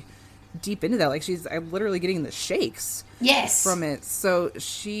 very deep into that. Like I'm literally getting the shakes from it. So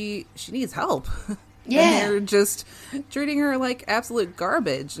she needs help. Yeah. And they're just treating her like absolute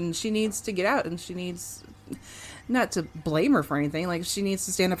garbage, and she needs to get out, and she needs not to blame her for anything. Like, she needs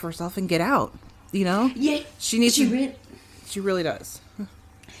to stand up for herself and get out, you know? Yeah. She really does.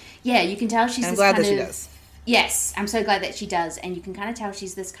 Yeah, you can tell she's I'm glad that she does. Yes, I'm so glad that she does. And you can kind of tell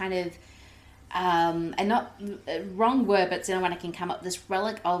she's this kind of, and not wrong word, but it's the only one I can come up, this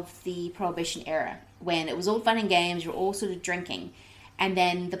relic of the Prohibition era, when it was all fun and games, you're all sort of drinking. And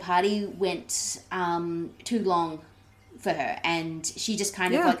then the party went too long for her, and she just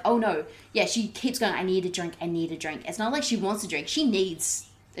kind of like, oh no, she keeps going, I need a drink. It's not like she wants a drink, she needs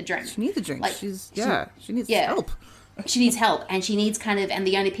a drink. She needs a drink. Like, she needs help. She needs help, and she needs kind of, and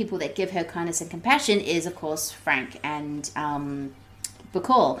the only people that give her kindness and compassion is, of course, Frank and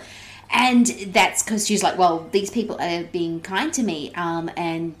Bacall. And that's because she's like, well, these people are being kind to me,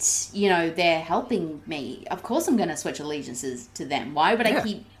 and, you know, they're helping me. Of course I'm going to switch allegiances to them. Why would I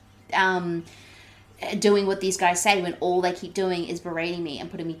keep doing what these guys say when all they keep doing is berating me and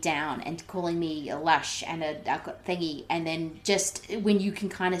putting me down and calling me a lush and a thingy? And then just when you can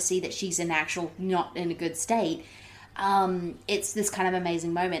kind of see that she's not in a good state, it's this kind of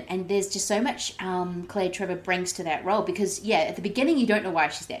amazing moment, and there's just so much Claire Trevor brings to that role, because at the beginning you don't know why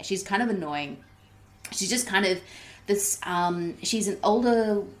she's there. She's kind of annoying. She's just kind of this she's an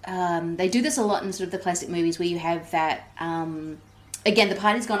older they do this a lot in sort of the classic movies where you have that again, the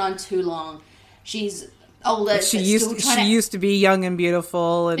party's gone on too long. She's older. She used to be young and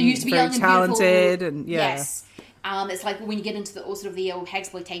beautiful and very talented, and yes. It's like when you get into the old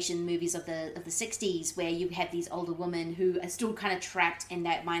exploitation movies of the 60s, where you have these older women who are still kind of trapped in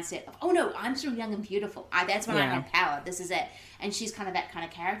that mindset of, oh no, I'm still young and beautiful. That's when I have power. This is it. And she's kind of that kind of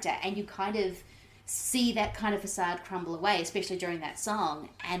character. And you kind of see that kind of facade crumble away, especially during that song,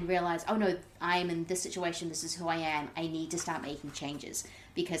 and realize, oh no, I am in this situation. This is who I am. I need to start making changes,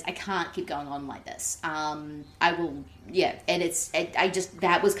 because I can't keep going on like this. I will, and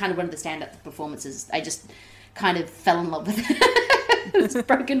that was kind of one of the stand-up performances. I just kind of fell in love with this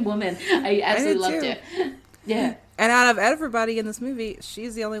broken woman. I absolutely loved her. Yeah. And out of everybody in this movie,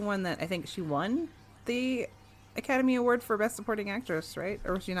 she's the only one that I think she won the Academy Award for Best Supporting Actress, right?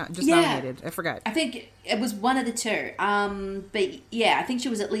 Or was she not just nominated? I forgot. I think it was one of the two. But yeah, I think she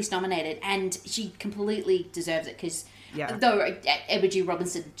was at least nominated, and she completely deserves it, because though Edward G.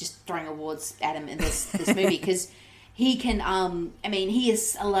 Robinson just throwing awards at him in this movie, because he can, he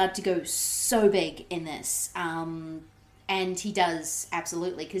is allowed to go so big in this, and he does,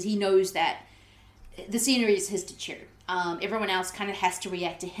 absolutely, because he knows that the scenery is his to chew. Everyone else kind of has to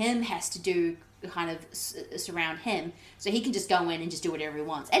react to him, has to do kind of surround him, so he can just go in and just do whatever he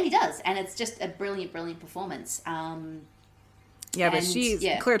wants, and he does, and it's just a brilliant performance.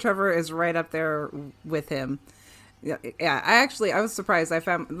 Claire Trevor is right up there with him. I was surprised. I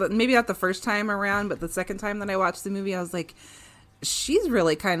found, maybe not the first time around, but the second time that I watched the movie, I was like, she's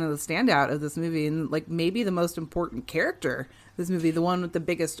really kind of the standout of this movie, and like maybe the most important character of this movie, the one with the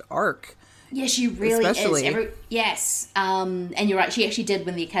biggest arc. Yeah, she really especially. is. Yes. And you're right, she actually did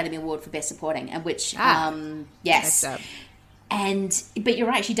win the Academy Award for Best Supporting, and which, yes. Nice job. But you're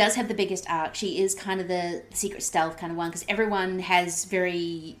right, she does have the biggest arc. She is kind of the secret stealth kind of one, because everyone has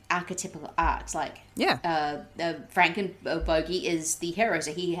very archetypical arcs. Like, Frank and Bogey is the hero,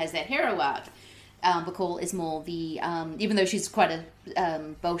 so he has that hero arc. Bacall is more the, even though she's quite a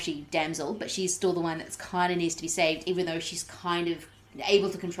bolshy damsel, but she's still the one that's kind of needs to be saved, even though she's kind of able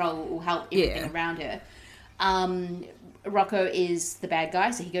to control or help everything around her. Rocco is the bad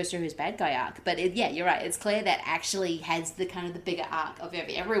guy, so he goes through his bad guy arc. But you're right. It's Claire that actually has the kind of the bigger arc of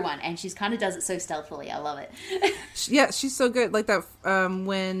everyone, and she's kind of does it so stealthily. I love it. Yeah, she's so good. Like that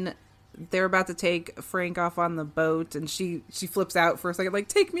when they're about to take Frank off on the boat, and she flips out for a second, like,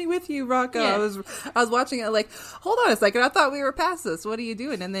 "Take me with you, Rocco." Yeah. I was watching it like, hold on a second, I thought we were past this. What are you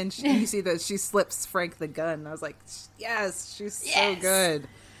doing? And then you see that she slips Frank the gun. I was like, yes, she's so good.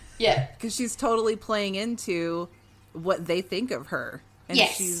 Yeah, because she's totally playing into what they think of her, and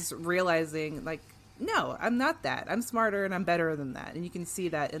she's realizing, like, no, I'm not that. I'm smarter and I'm better than that. And you can see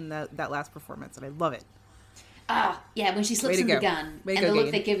that in that last performance, and I love it. Yeah, when she slips him the gun and the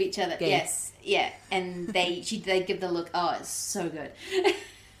look they give each other. Gain. Yes, yeah, and they give the look. Oh, it's so good.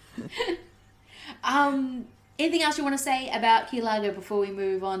 Anything else you want to say about Key Largo before we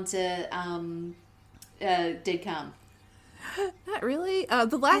move on to Dead Calm? Not really.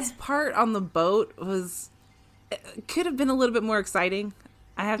 The last part on the boat could have been a little bit more exciting,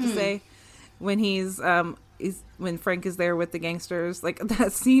 I have to say, when when Frank is there with the gangsters, like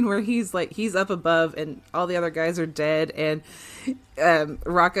that scene where he's up above and all the other guys are dead, and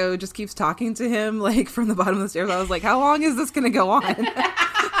Rocco just keeps talking to him like from the bottom of the stairs. I was like, how long is this going to go on?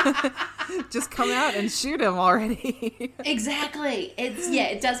 Just come out and shoot him already. Exactly.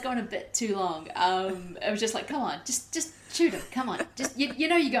 It does go on a bit too long. I was just like, come on, just shoot him. Come on, just you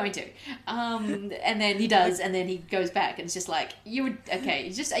know you're going to. And then he does, and then he goes back, and it's just like, are you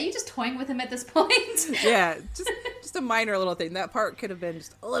just toying with him at this point? Yeah, just a minor little thing. That part could have been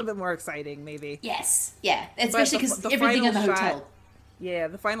just a little bit more exciting, maybe. Yes, yeah, especially because everything in the hotel. Yeah,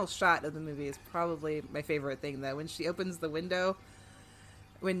 the final shot of the movie is probably my favorite thing, though. When she opens the window,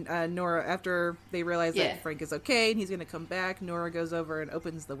 when Nora, after they realize that Frank is okay and he's going to come back, Nora goes over and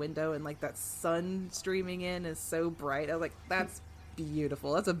opens the window, and like that sun streaming in is so bright. I was like, that's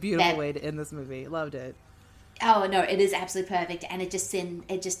beautiful. That's a beautiful way to end this movie. Loved it. Oh no, it is absolutely perfect, and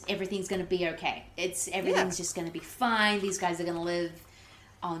everything's going to be okay. Everything's just going to be fine. These guys are going to live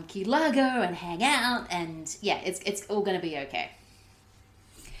on Key Largo and hang out, and it's all going to be okay.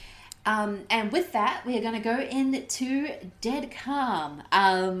 And with that, we are going to go into Dead Calm.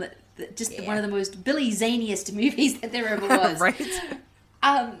 One of the most Billy Zaniest movies that there ever was. Right?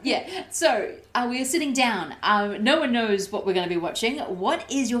 So we are sitting down. No one knows what we're going to be watching.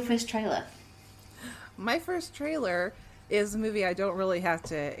 What is your first trailer? My first trailer is a movie I don't really have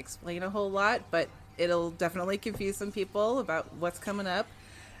to explain a whole lot, but it'll definitely confuse some people about what's coming up.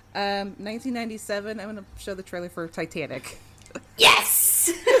 1997, I'm going to show the trailer for Titanic. Yes!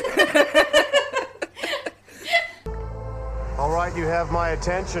 All right, you have my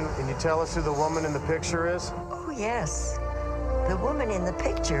attention. Can you tell us who the woman in the picture is? Oh, yes. The woman in the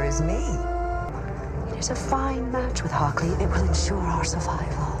picture is me. It is a fine match with Hockley. It will ensure our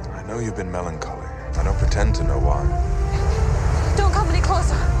survival. I know you've been melancholy. I don't pretend to know why. Don't come any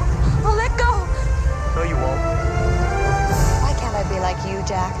closer. I'll let go. No, you won't. Why can't I be like you,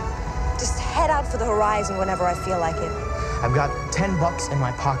 Jack? Just head out for the horizon whenever I feel like it. I've got $10 in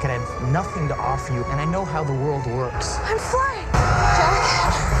my pocket. I have nothing to offer you, and I know how the world works. I'm flying.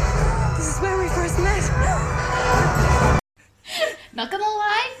 Jack, this is where we first met. Not gonna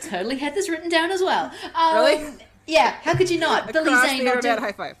lie, totally had this written down as well. Really? Yeah, how could you not? Billy Zane. Not doing...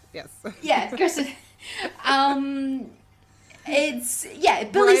 High five, yes. Yeah, Kristen.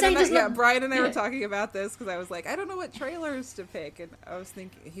 Billy Zane does not... Brian and I were talking about this because I was like, I don't know what trailers to pick, and I was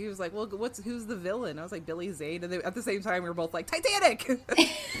thinking, he was like, well, who's the villain? I was like, Billy Zane, and at the same time we were both like, Titanic, because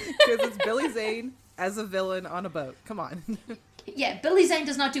it's Billy Zane as a villain on a boat. Come on. Yeah, Billy Zane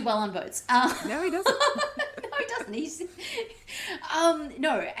does not do well on boats. No, he doesn't. No, he doesn't. He's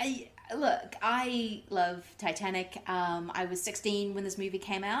Look, I love Titanic. I was 16 when this movie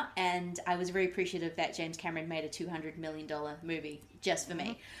came out, and I was very appreciative that James Cameron made a $200 million movie just for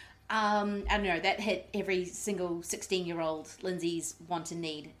me. I don't know, that hit every single 16-year-old Lindsay's want and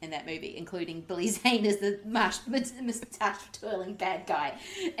need in that movie, including Billy Zane as the moustache-twirling bad guy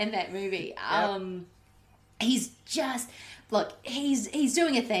in that movie. Yep. He's just, look, he's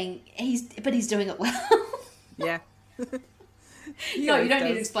doing a thing, but he's doing it well. Yeah. No, you don't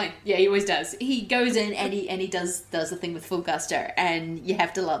need to explain. Yeah, he always does. He goes in and he does the thing with full gusto, and you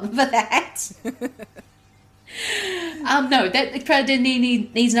have to love him for that. No, that credit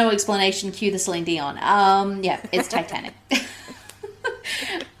needs no explanation. Cue the Celine Dion. Yeah, it's Titanic.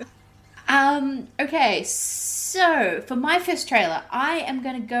 Okay, so for my first trailer, I'm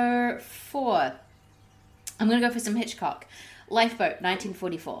gonna go for some Hitchcock. Lifeboat,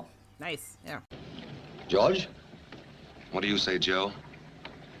 1944. Nice, yeah. George? What do you say, Joe?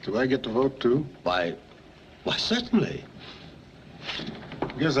 Do I get to vote too? Why, certainly.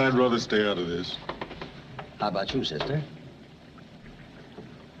 Guess I'd rather stay out of this. How about you, sister?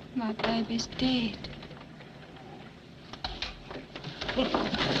 My baby's dead.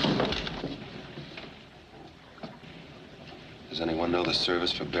 Does anyone know the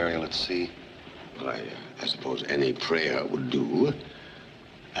service for burial at sea? Well, I suppose any prayer would do.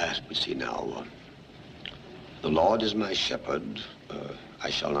 Let me see now. The Lord is my shepherd,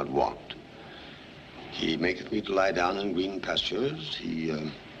 I shall not want. He maketh me to lie down in green pastures. He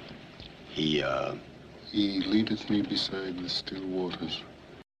leadeth me beside the still waters.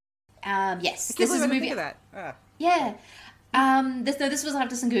 Yes, this is a movie. That. Yeah. This was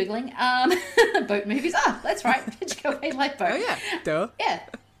after some Googling. Boat movies. That's right. Hitchcock made Lifeboat. Oh, yeah. Duh. Yeah.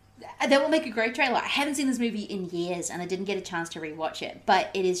 That will make a great trailer. I haven't seen this movie in years, and I didn't get a chance to rewatch it.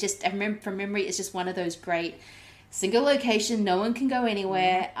 But it is just, from memory, it's just one of those great single location, no one can go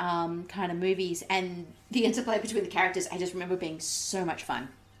anywhere kind of movies. And the interplay between the characters, I just remember being so much fun.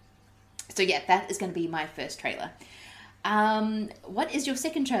 So yeah, that is going to be my first trailer. What is your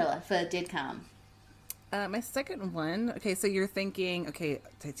second trailer for Dead Calm? My second one, okay, so you're thinking, okay,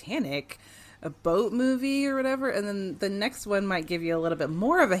 Titanic, a boat movie or whatever, and then the next one might give you a little bit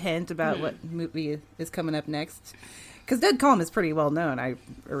more of a hint about what movie is coming up next. Because Dead Calm is pretty well known, I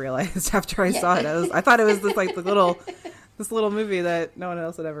realized after I saw it. I thought it was this little movie that no one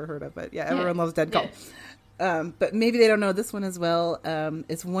else had ever heard of, but yeah, everyone loves Dead Calm. But maybe they don't know this one as well.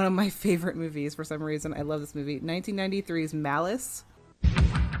 It's one of my favorite movies for some reason. I love this movie. 1993's Malice.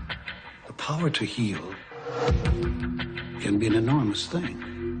 The power to heal can be an enormous thing.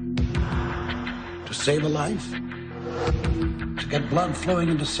 To save a life, to get blood flowing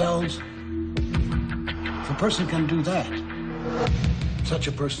into cells. If a person can do that, such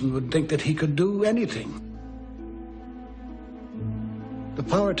a person would think that he could do anything. The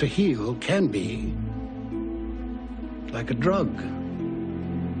power to heal can be like a drug.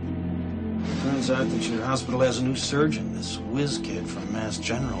 Turns out that your hospital has a new surgeon, this whiz kid from Mass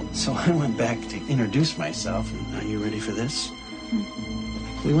General. So I went back to introduce myself. And are you ready for this?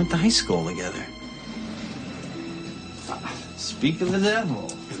 We went to high school together. Speak of the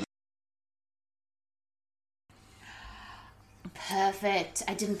devil. Perfect.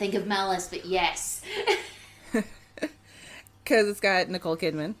 I didn't think of Malice, but yes. Because it's got Nicole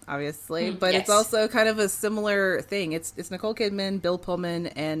Kidman, obviously, but it's also kind of a similar thing. It's Nicole Kidman, Bill Pullman,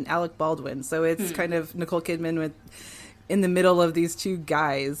 and Alec Baldwin. So it's kind of Nicole Kidman in the middle of these two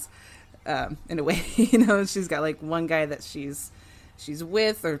guys, in a way. You know, she's got like one guy that she's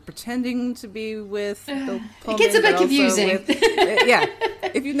with or pretending to be with Bill Pullman. It gets a bit confusing. Yeah,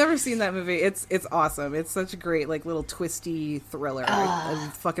 if you've never seen that movie, it's awesome. It's such a great like little twisty thriller. I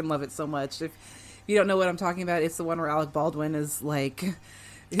fucking love it so much. If you don't know what I'm talking about, it's the one where Alec Baldwin is like,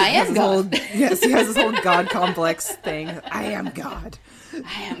 I am God. Yes, he has this whole God complex thing. I am God.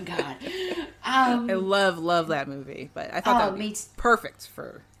 I am God. I love that movie, but I thought that would be perfect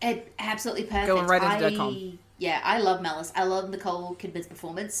for it. Absolutely perfect. Going right into Dead Calm. Yeah, I love Malice. I love Nicole Kidman's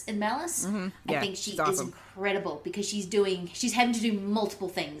performance in Malice. Mm-hmm. Yeah, I think she is incredible because she's having to do multiple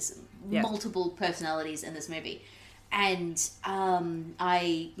things, multiple personalities in this movie. And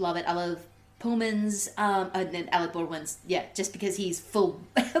I love it. I love Pullman's, and then Alec Baldwin's, just because he's full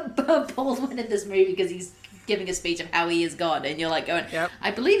Baldwin in this movie because he's giving a speech of how he is God. And you're like going,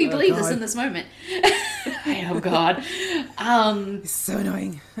 I believe you believe this in this moment. I am God. He's so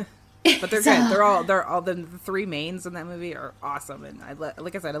annoying. But they're good. They're all the three mains in that movie are awesome, and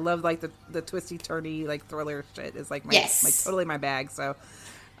like I said, I love like the twisty turny like thriller shit is like totally my bag. So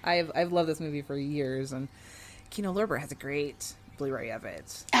I've loved this movie for years, and Kino Lorber has a great Blu-ray of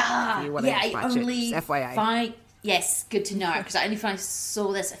it. I only FYI. Yes, good to know because I only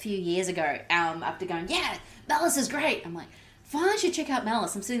saw this a few years ago. After going, Malice is great. I'm like, finally should check out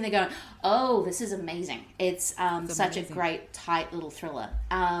Malice. I'm sitting there going, oh, this is amazing. It's such a great, tight little thriller.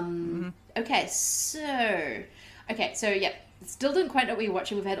 Okay, so still didn't quite know what you're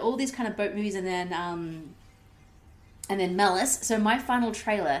watching. We've had all these kind of boat movies and then Malice. So my final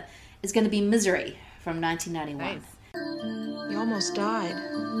trailer is going to be Misery from 1991. Nice. You almost died.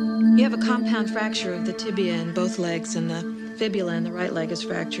 You have a compound fracture of the tibia in both legs and the fibula and the right leg is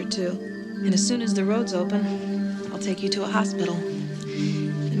fractured too. And as soon as the road's open, I'll take you to a hospital.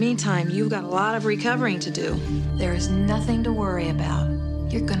 In the meantime, you've got a lot of recovering to do. There is nothing to worry about.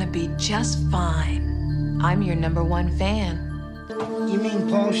 You're gonna be just fine. I'm your #1 fan. You mean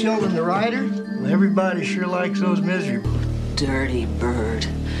Paul Sheldon, the writer? Well, everybody sure likes those misery. Dirty bird.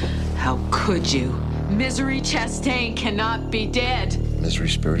 How could you? Misery Chastain cannot be dead. Misery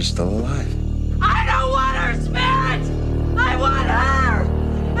Spirit is still alive. I don't want her spirit! I want her!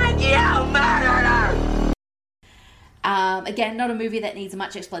 And you murdered her! Again, not a movie that needs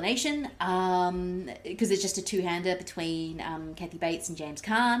much explanation, because it's just a two-hander between Kathy Bates and James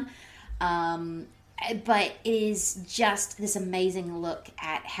Caan. But it is just this amazing look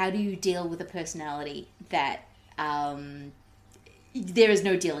at how do you deal with a personality that there is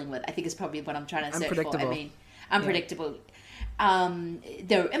no dealing with, I think is probably what I'm trying to search for. I mean, unpredictable.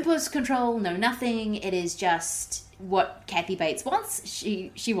 No impulse control, no nothing. It is just what Kathy Bates wants,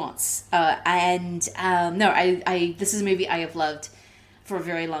 she wants. This is a movie I have loved for a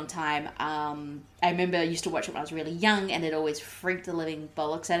very long time. I remember I used to watch it when I was really young, and it always freaked the living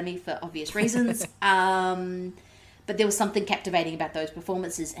bollocks out of me for obvious reasons. But there was something captivating about those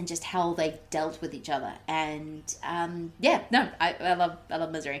performances and just how they dealt with each other. And I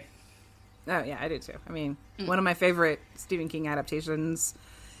love Misery. Oh yeah, I do too. I mean, one of my favorite Stephen King adaptations.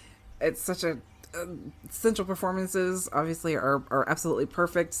 It's such a central performances obviously are absolutely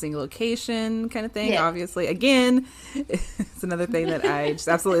perfect, single location kind of thing. Obviously, again, it's another thing that I just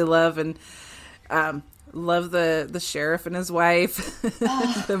absolutely love, and love the sheriff and his wife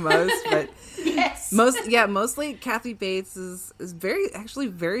the most. But mostly Kathy Bates is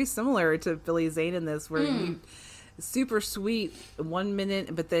very similar to Billy Zane in this, where you super sweet 1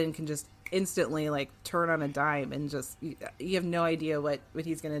 minute, but then can just instantly like turn on a dime and just you have no idea what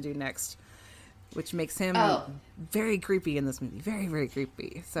he's gonna do next, which makes him very creepy in this movie. Very, very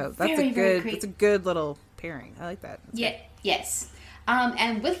creepy. So that's it's a good little pairing. I like that. Yes.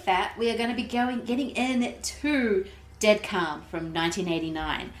 And with that, we are going to be getting into Dead Calm from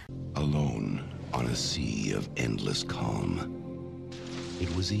 1989. Alone on a sea of endless calm,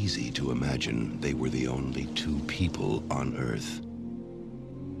 it was easy to imagine they were the only two people on Earth.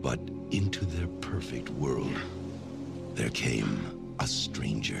 But into their perfect world, there came a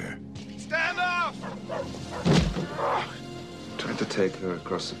stranger. Stand off! Tried to take her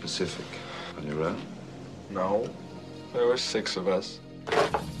across the Pacific. On your own? No. There were 6 of us.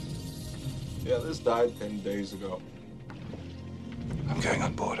 Yeah, this died 10 days ago. I'm going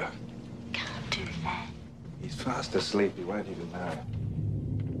on board her. Can't do that. He's fast asleep. He won't even know.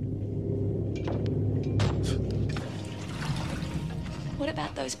 What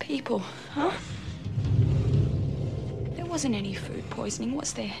about those people, huh? There wasn't any food poisoning,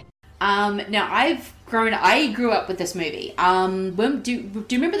 was there? Now I grew up with this movie. Do you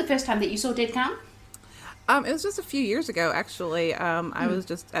remember the first time that you saw Dead Calm? It was just a few years ago, actually. I was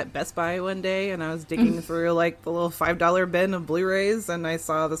just at Best Buy one day, and I was digging through like the little $5 bin of Blu-rays, and I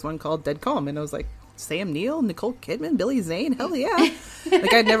saw this one called Dead Calm, and I was like, Sam Neill, Nicole Kidman, Billy Zane, hell yeah!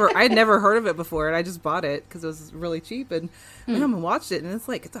 Like I'd never heard of it before, and I just bought it because it was really cheap, and I went home and watched it, and it's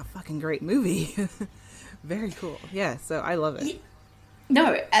like, it's a fucking great movie. Very cool. Yeah, so I love it.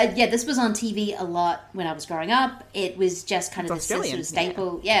 This was on TV a lot when I was growing up. It was just kind of this sort of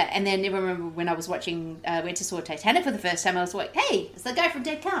staple. Yeah, and then I remember when I was watching, went to saw Titanic for the first time, I was like, hey, it's the guy from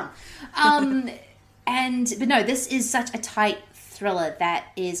Dead Calm. But no, this is such a tight thriller that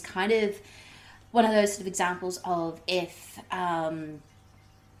is kind of one of those sort of examples of if a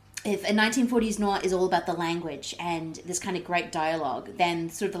 1940s noir is all about the language and this kind of great dialogue, then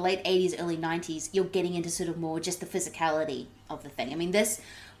sort of the late 80s, early 90s, you're getting into sort of more just the physicality of the thing. I mean,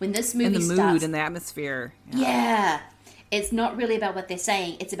 when this movie starts... And the mood and the atmosphere. Yeah. It's not really about what they're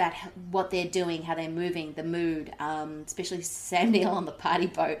saying. It's about what they're doing, how they're moving, the mood, especially Sam Neill on the party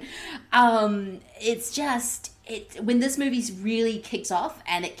boat. It's just... when this movie really kicks off,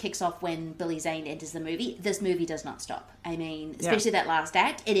 and it kicks off when Billy Zane enters the movie, this movie does not stop. I mean, especially that last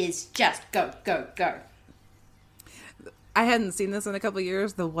act, it is just go, go, go. I hadn't seen this in a couple of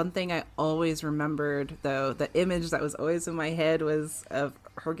years. The one thing I always remembered, though, the image that was always in my head was of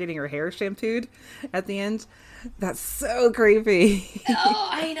her getting her hair shampooed at the end. That's so creepy. Oh,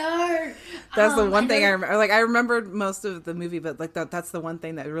 I know. That's the one thing I remember. Like, I remembered most of the movie, but like that's the one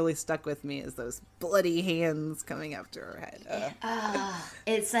thing that really stuck with me is those bloody hands coming up to her head.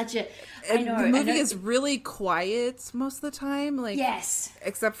 It's such a... The movie is really quiet most of the time. Like, yes.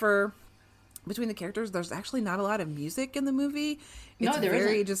 Except for between the characters, there's actually not a lot of music in the movie. It's there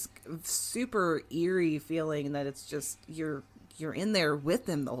very isn't. Just super eerie feeling that it's just you're in there with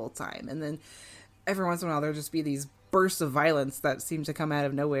them the whole time, and then every once in a while there'll just be these bursts of violence that seem to come out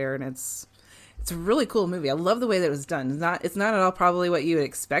of nowhere, and it's a really cool movie. I love the way that it was done. It's not at all probably what you would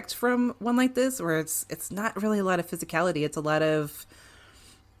expect from one like this, where it's not really a lot of physicality. It's a lot of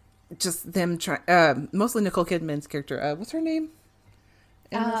just them trying. Mostly Nicole Kidman's character. What's her name?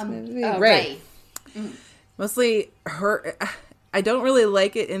 In this movie? Ray. Mostly her. I don't really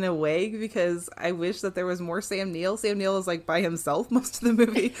like it in a way because I wish that there was more Sam Neill. Sam Neill is like by himself most of the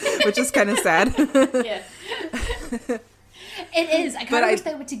movie, which is kind of sad. Yeah. It is. I kind of wish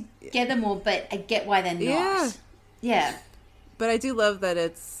they were together more, but I get why they're not. Yeah. But I do love that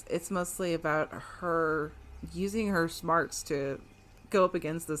it's mostly about her using her smarts to go up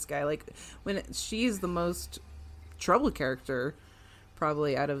against this guy. Like when she's the most troubled character,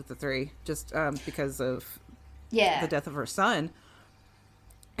 probably out of the three, just because of the death of her son.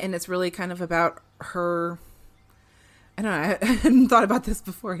 And it's really kind of about her. I don't know. I hadn't thought about this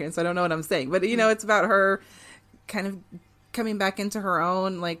beforehand, so I don't know what I'm saying. But it's about her kind of coming back into her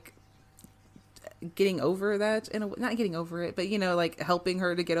own, like getting over that, and not getting over it, but like helping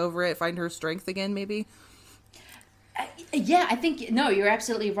her to get over it, find her strength again, maybe. Yeah, I think you're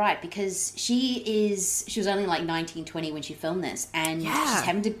absolutely right, because she was only like 19, 20 when she filmed this, and she's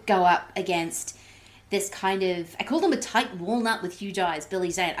having to go up against this kind of, I call him a tight walnut with huge eyes,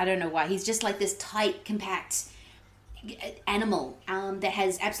 Billy Zane. I don't know why. He's just like this tight, compact animal that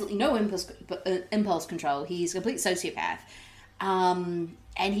has absolutely no impulse control. He's a complete sociopath.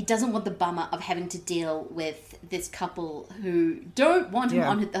 And he doesn't want the bummer of having to deal with this couple who don't want him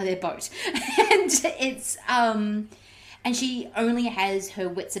on their boat. And it's, and she only has her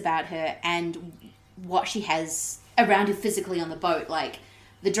wits about her and what she has around her physically on the boat, like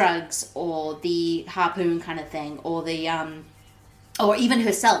the drugs or the harpoon kind of thing, or the, or even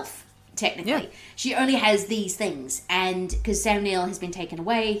herself. Technically, she only has these things, and because Sam Neill has been taken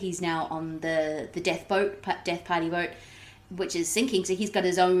away, he's now on the death party boat, which is sinking. So he's got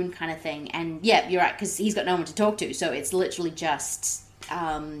his own kind of thing, and you're right, because he's got no one to talk to. So it's literally just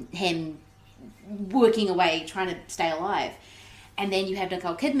him working away, trying to stay alive. And then you have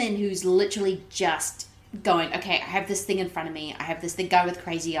Nicole Kidman, who's literally just going, okay, I have this thing in front of me. I have this guy with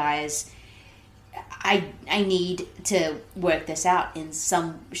crazy eyes. I need to work this out in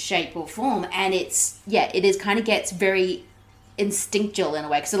some shape or form. And it is kind of gets very instinctual in a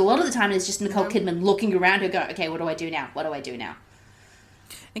way, because a lot of the time it's just Nicole Kidman looking around her going, okay, what do I do now? What do I do now?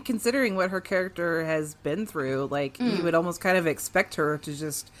 And considering what her character has been through, like you would almost kind of expect her to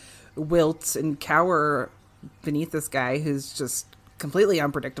just wilt and cower beneath this guy who's just completely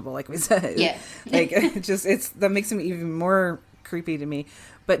unpredictable, like we said. Yeah. Like that makes him even more creepy to me.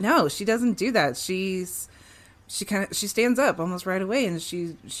 But no, she doesn't do that. She stands up almost right away, and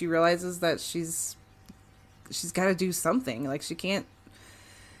she realizes that she's got to do something. Like she can't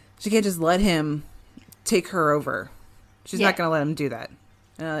just let him take her over. She's not going to let him do that.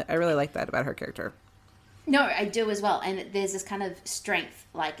 I really like that about her character. No, I do as well. And there's this kind of strength.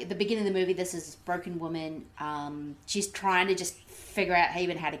 Like at the beginning of the movie, this is this broken woman. She's trying to just figure out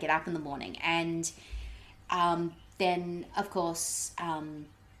how to get up in the morning, and then, of course,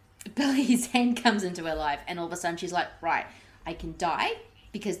 Billy Zane comes into her life, and all of a sudden she's like, right, I can die,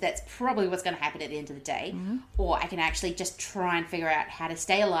 because that's probably what's going to happen at the end of the day, or I can actually just try and figure out how to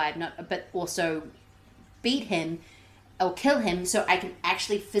stay alive, but also beat him or kill him, so I can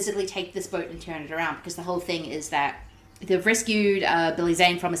actually physically take this boat and turn it around, because the whole thing is that they've rescued Billy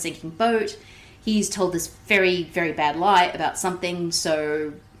Zane from a sinking boat. He's told this very, very bad lie about something,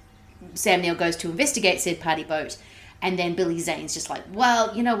 so Sam Neill goes to investigate said party boat, and then Billy Zane's just like,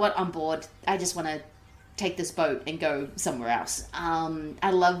 well, you know what, I'm bored. I just want to take this boat and go somewhere else.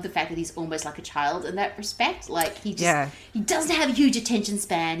 I love the fact that he's almost like a child in that respect. Like he doesn't have a huge attention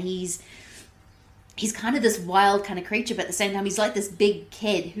span. He's kind of this wild kind of creature, but at the same time, he's like this big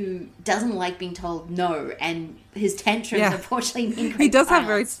kid who doesn't like being told no, and his tantrums unfortunately mean he does have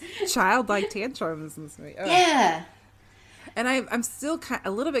very childlike tantrums in this movie. Oh. Yeah. And I'm still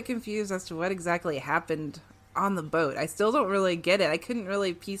a little bit confused as to what exactly happened on the boat. I still don't really get it. I couldn't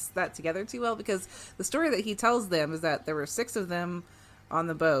really piece that together too well, because the story that he tells them is that there were 6 of them on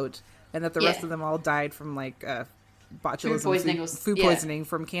the boat, and that the rest of them all died from like botulism, food poisoning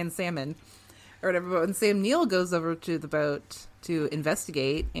from canned salmon or whatever. And Sam Neill goes over to the boat to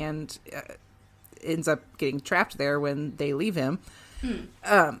investigate and ends up getting trapped there when they leave him.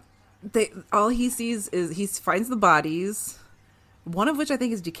 All he sees is he finds the bodies, one of which I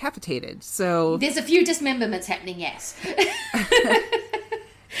think is decapitated. So there's a few dismemberments happening, yes.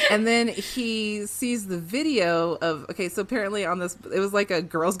 And then he sees the video of, so apparently on this, it was like a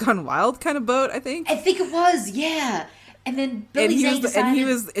Girls Gone Wild kind of boat, I think. I think it was, yeah. And then Billy Zane decided...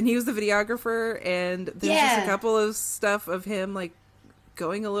 and he was the videographer, and there's just a couple of stuff of him like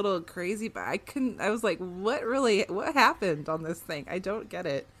going a little crazy, but I was like, what happened on this thing? I don't get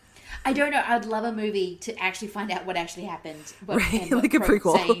it. I don't know. I'd love a movie to actually find out what actually happened. Right, like a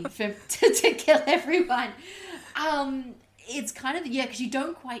prequel. to kill everyone. It's kind of, because you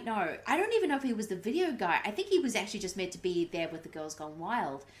don't quite know. I don't even know if he was the video guy. I think he was actually just meant to be there with the Girls Gone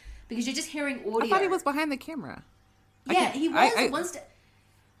Wild, because you're just hearing audio. I thought he was behind the camera. Yeah, he was.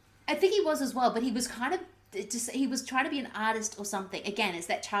 I think he was as well, but he was kind of he was trying to be an artist or something. Again, it's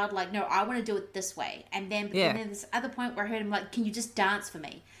that childlike, no, I want to do it this way. And then this other point where I heard him like, can you just dance for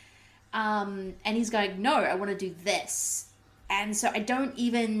me? And he's going, no, I want to do this. And so I don't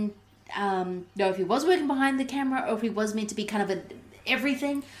even know if he was working behind the camera or if he was meant to be kind of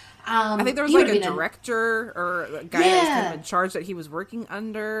everything. I think there was like a director or a guy that was kind of in charge that he was working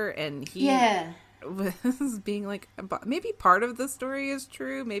under, and he was being like, maybe part of the story is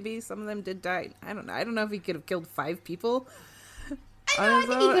true. Maybe some of them did die. I don't know. I don't know if he could have killed 5 people. I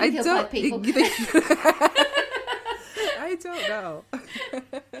think he could have killed 5 people. I don't know.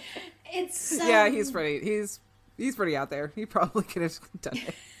 It's he's pretty out there. He probably could have done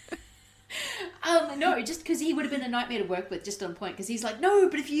it. No, just because he would have been a nightmare to work with, just on point. Because he's like, no,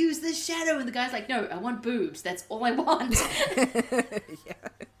 but if you use this shadow, and the guy's like, no, I want boobs. That's all I want.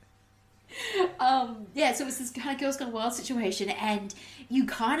 So it's this kind of Girls Gone Wild situation, and you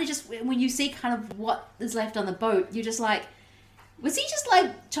kind of just, when you see kind of what is left on the boat, you're just like, was he just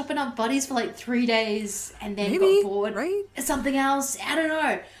like chopping up bodies for like 3 days and then got bored? Right? Something else? I don't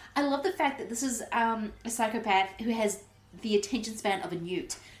know. I love the fact that this is a psychopath who has the attention span of a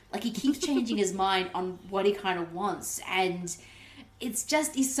newt. Like, he keeps changing his mind on what he kind of wants, and it's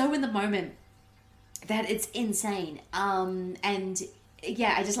just, he's so in the moment that it's insane. And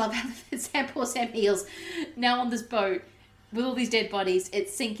yeah, I just love how poor Sam Neill's now on this boat with all these dead bodies.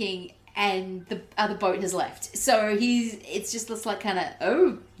 It's sinking, and the other boat has left. So it's just this like kind of,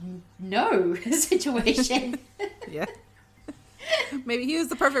 oh no situation. Yeah. Maybe he was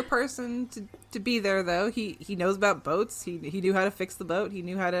the perfect person to be there, though. He knows about boats. He knew how to fix the boat. He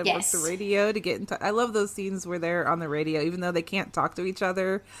knew how to work the radio to get in touch. I love those scenes where they're on the radio, even though they can't talk to each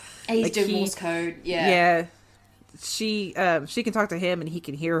other. And he's doing Morse code. Yeah. She can talk to him and he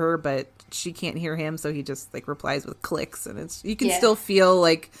can hear her, but she can't hear him, so he just like replies with clicks, and you can still feel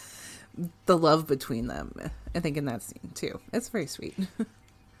like the love between them. I think in that scene too. It's very sweet.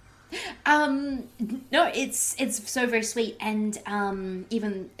 No, it's so very sweet, and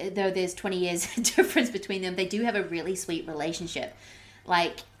even though there's 20 years difference between them, they do have a really sweet relationship.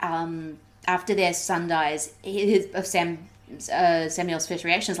 Like after their son dies, Samuel's first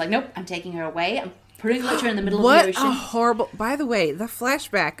reaction is like, nope, I'm taking her away. I'm putting her in the middle of the ocean. What a horrible... By the way, the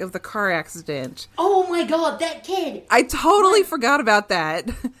flashback of the car accident. Oh my god, that kid! I totally forgot about that.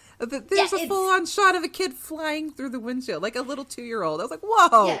 There's a full-on shot of a kid flying through the windshield, like a little 2-year-old. I was like,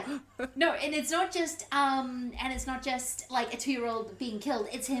 whoa! Yeah. No, and it's not just like a 2-year-old being killed.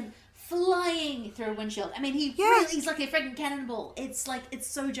 It's him flying through a windshield. I mean, he's like a freaking cannonball. It's like, it's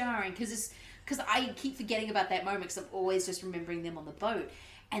so jarring because I keep forgetting about that moment because I'm always just remembering them on the boat.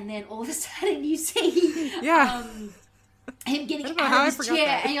 And then all of a sudden you see him getting out of his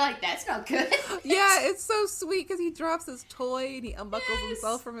chair, and you're like, that's not good. Yeah, it's so sweet because he drops his toy and he unbuckles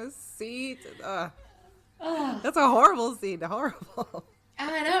himself from his seat. That's a horrible scene. Horrible.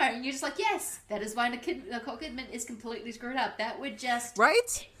 I know. And you're just like, yes, that is why Nicole Kidman is completely screwed up. That would just...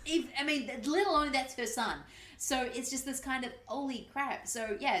 Right? I mean, let alone that's her son. So it's just this kind of, holy crap.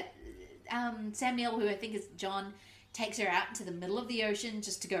 So, yeah, Sam Neill, who I think is John, takes her out into the middle of the ocean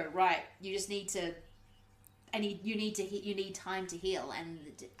just to go, right, you just need to... you need time to heal, and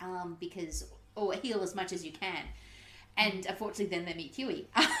or heal as much as you can, and unfortunately, then they meet Huey.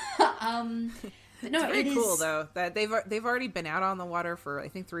 But no, it's very cool though that they've already been out on the water for I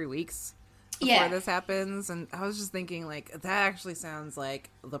think 3 weeks before this happens, and I was just thinking like that actually sounds like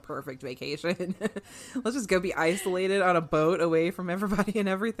the perfect vacation. Let's just go be isolated on a boat away from everybody and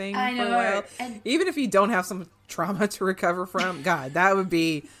everything for a while. And even if you don't have some trauma to recover from, God, that would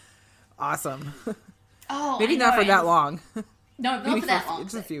be awesome. Oh, maybe not for that long. No, not for that long.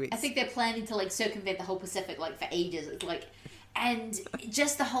 Just a few weeks. I think they're planning to like circumvent the whole Pacific like for ages. It's like, and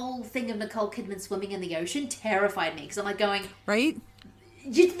just the whole thing of Nicole Kidman swimming in the ocean terrified me because I'm like going, right?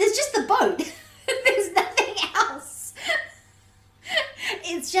 There's just the boat. There's nothing else.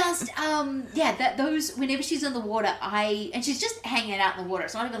 It's just those whenever she's in the water, and she's just hanging out in the water.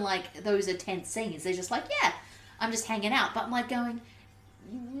 It's not even like those are tense scenes. They're just like, yeah, I'm just hanging out. But I'm like going,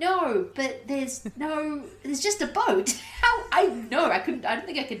 No, but there's just a boat. I don't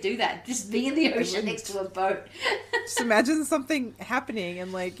think I could do that. Just be in the ocean next to a boat. Just imagine something happening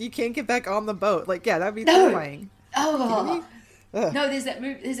and like you can't get back on the boat. Like, yeah, that'd be terrifying. Oh. No, there's that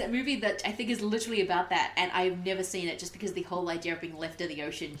movie that I think is literally about that, and I've never seen it just because the whole idea of being left in the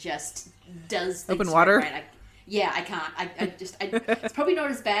ocean just does things open water. I can't. It's probably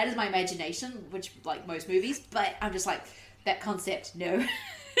not as bad as my imagination, which like most movies, but I'm just like that concept. No.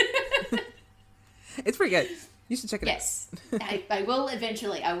 It's pretty good. You should check it out. Yes, I will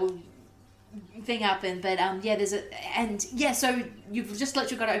eventually. I will thing up so you've just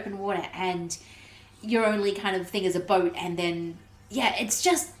literally got open water and your only kind of thing is a boat, and then it's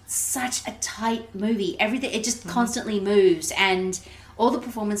just such a tight movie. Everything, it just constantly moves, and all the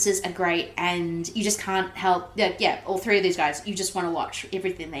performances are great, and you just can't help all three of these guys, you just want to watch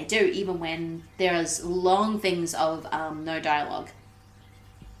everything they do, even when there's long things of no dialogue.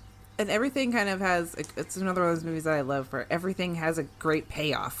 And everything kind of has, it's another one of those movies that I love where everything has a great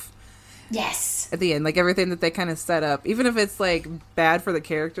payoff. Yes. At the end, like everything that they kind of set up, even if it's like bad for the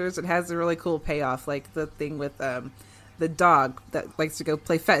characters, it has a really cool payoff. Like the thing with the dog that likes to go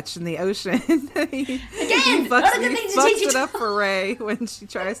play fetch in the ocean. he fucks it up for Ray when she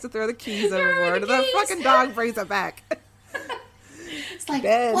tries to throw the keys overboard, and the fucking dog brings it back. It's like,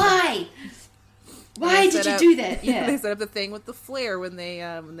 why? Why did you do that? Yeah. They set up the thing with the flare when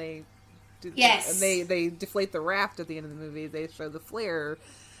they do yes. and they deflate the raft at the end of the movie. They show the flare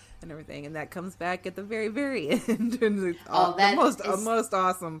and everything, and that comes back at the very, very end. And it's the most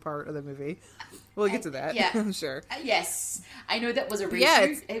awesome part of the movie. We'll get to that. Yeah, I'm sure. Yes, I know that was a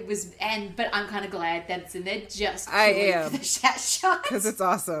reshoot. It was, but I'm kind of glad that it's in there just for the shot because it's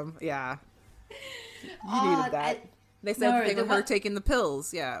awesome. Yeah, you needed that. They said the thing of her taking the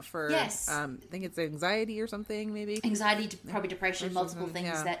pills, for I think it's anxiety or something, maybe. Anxiety, probably depression, multiple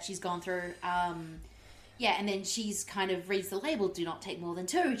things that she's gone through. And then she's kind of reads the label, do not take more than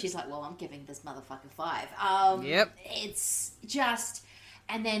 2. And she's like, well, I'm giving this motherfucker 5. Yep. It's just,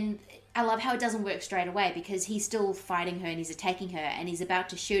 and then I love how it doesn't work straight away because he's still fighting her and he's attacking her and he's about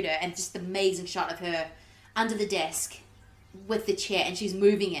to shoot her, and just the amazing shot of her under the desk with the chair and she's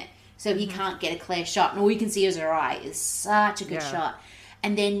moving it. So he can't get a clear shot. And all you can see is her eye. Is such a good shot.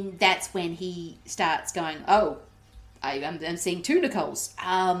 And then that's when he starts going, I'm seeing 2 Nicoles.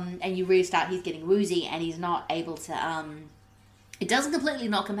 And you really start, he's getting woozy and he's not able to, it doesn't completely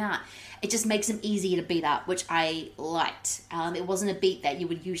knock him out. It just makes him easier to beat up, which I liked. It wasn't a beat that you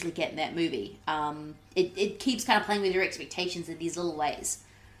would usually get in that movie. It keeps kind of playing with your expectations in these little ways.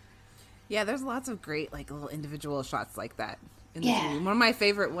 Yeah, there's lots of great, like, little individual shots like that. In the movie. One of my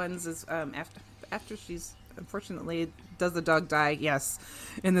favorite ones is after she's unfortunately does the dog die? Yes,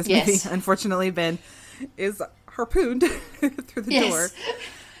 in this movie, unfortunately, Ben is harpooned through the door.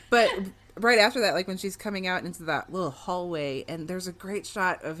 But right after that, like when she's coming out into that little hallway, and there's a great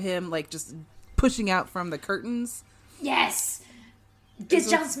shot of him like just pushing out from the curtains. Yes,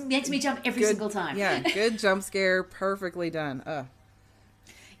 makes me jump every single time. Yeah, good jump scare, perfectly done.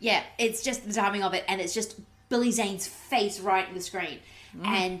 Yeah, it's just the timing of it, and it's just Billy Zane's face right in the screen.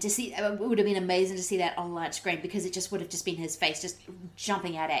 And to see, it would have been amazing to see that on a large screen because it just would have just been his face just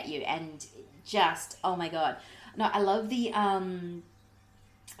jumping out at you and just, oh my God. No, I love the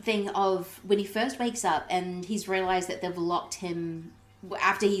thing of when he first wakes up and he's realized that they've locked him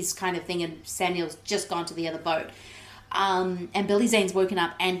after he's kind of thing and Samuel's just gone to the other boat. And Billy Zane's woken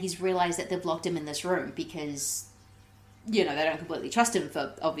up and he's realized that they've locked him in this room because they don't completely trust him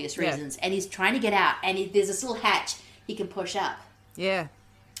for obvious reasons. And he's trying to get out, and there's this little hatch he can push up. Yeah.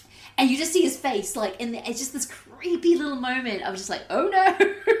 And you just see his face, like, it's just this creepy little moment. I was just like, oh no,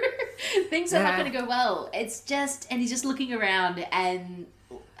 things are not going to go well. It's just, and he's just looking around, and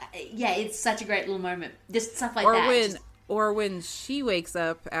it's such a great little moment. Just stuff like that. Or when she wakes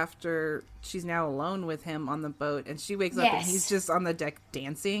up after she's now alone with him on the boat, and she wakes up and he's just on the deck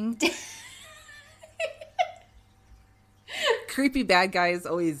dancing. Creepy bad guys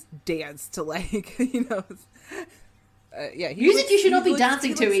always dance to like music you should not be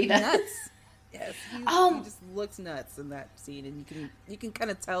dancing to either. Nuts. Yes, he just looks nuts in that scene, and you can kind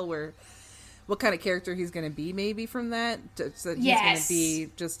of tell what kind of character he's going to be maybe from that. So he's going to be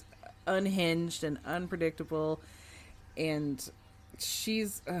just unhinged and unpredictable, and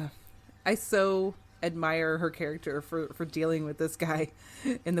she's I so admire her character for dealing with this guy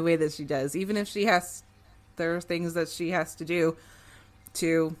in the way that she does, even if there are things that she has to do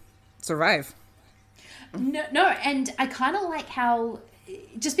to survive. No, and I kind of like how,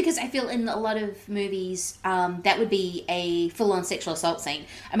 just because I feel in a lot of movies that would be a full-on sexual assault scene.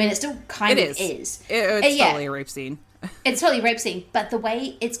 I mean, it still kind of is. It's totally a rape scene. It's totally a rape scene, but the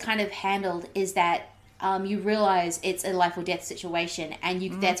way it's kind of handled is that you realize it's a life or death situation,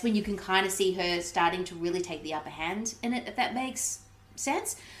 and that's when you can kind of see her starting to really take the upper hand in it, if that makes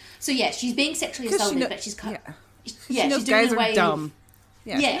sense. So yeah, she's being sexually assaulted, but she's kind of... She knows she's doing guys are dumb.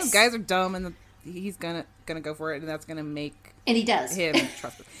 Yeah, yes. she knows guys are dumb, and he's gonna go for it, and that's gonna make and he does him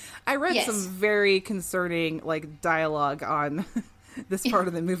trust it. I read some very concerning dialogue on this part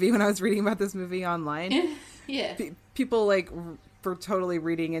of the movie when I was reading about this movie online. Yeah, people for totally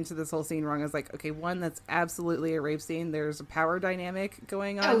reading into this whole scene wrong. I was like, okay, one, that's absolutely a rape scene. There's a power dynamic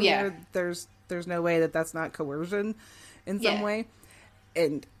going on here. There's no way that's not coercion in some way,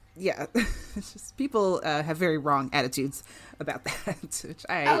 and. Yeah, it's just people have very wrong attitudes about that, which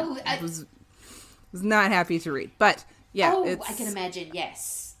I was not happy to read. But yeah, I can imagine.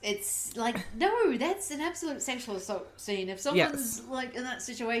 Yes, it's no, that's an absolute sexual assault scene. If someone's in that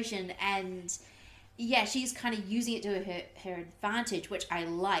situation, and she's kind of using it to her advantage, which I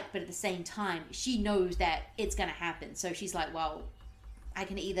like, but at the same time, she knows that it's going to happen. So she's like, well, I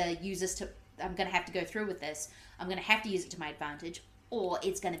can either use this to, I'm going to have to go through with this. I'm going to have to use it to my advantage. Or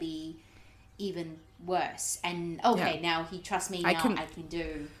it's going to be even worse. And now he trusts me. Now I can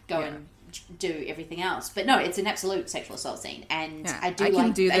go and do everything else. But no, it's an absolute sexual assault scene. And I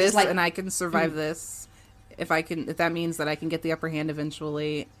can do this, and I can survive this if that means that I can get the upper hand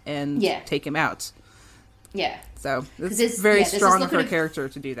eventually and take him out. Yeah. So it's very strong of her character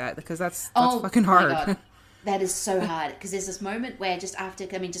to do that, because that's fucking hard. My God. That is so hard, because there's this moment where just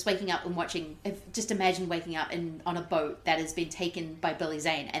waking up and watching, just imagine waking up on a boat that has been taken by Billy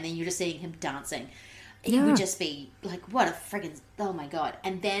Zane, and then you're just seeing him dancing. He would just be like, what a friggin', oh my God.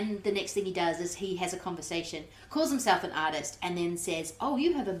 And then the next thing he does is he has a conversation, calls himself an artist, and then says, oh,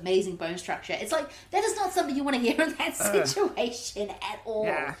 you have amazing bone structure. It's like, that is not something you want to hear in that situation at all.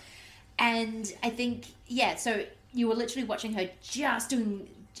 Yeah. And I think, so you were literally watching her just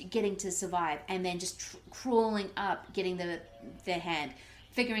getting to survive, and then just crawling up, getting their hand,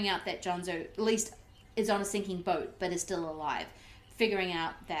 figuring out that Jonzo at least is on a sinking boat but is still alive, figuring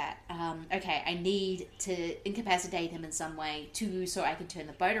out that I need to incapacitate him in some way so I can turn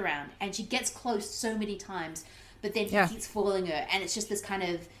the boat around. And she gets close so many times, but then he keeps foiling her, and it's just this kind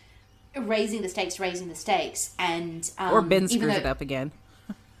of raising the stakes, and or Ben screws it up again.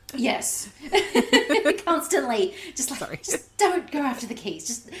 Yes. Constantly. Just just don't go after the keys.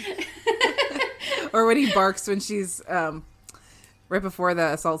 Just or when he barks when she's right before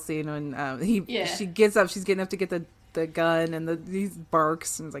the assault scene, when she gets up, she's getting up to get the gun, and he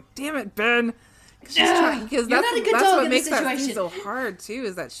barks, and it's like, damn it, Ben. Because that's what makes that scene so hard too,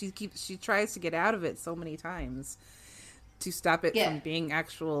 is that she tries to get out of it so many times to stop it from being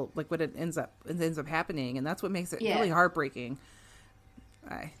actual, what it ends up happening, and that's what makes it really heartbreaking.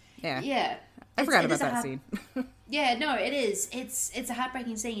 I forgot about that scene. Yeah, no, it is. It's a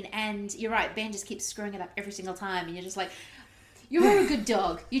heartbreaking scene, and you're right. Ben just keeps screwing it up every single time, and you're just like, you're a good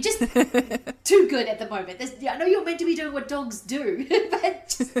dog. You're just too good at the moment. I know you're meant to be doing what dogs do,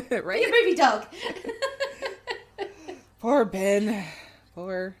 but just be a movie dog. Poor Ben.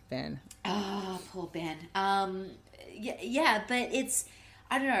 Poor Ben. Oh, poor Ben. But it's,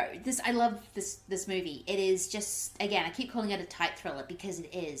 I don't know. I love this movie. It is just, again, I keep calling it a tight thriller because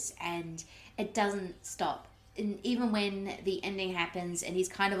it is, and it doesn't stop. And even when the ending happens, and he's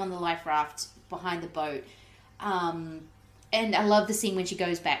kind of on the life raft behind the boat, and I love the scene when she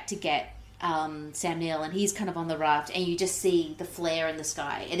goes back to get Sam Neill, and he's kind of on the raft, and you just see the flare in the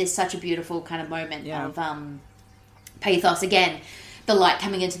sky. It is such a beautiful kind of moment of pathos. Again, the light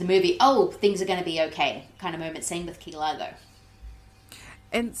coming into the movie. Oh, things are going to be okay. Kind of moment. Same with Key Largo.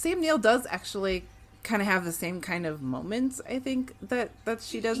 And Sam Neill does actually kind of have the same kind of moments, I think, that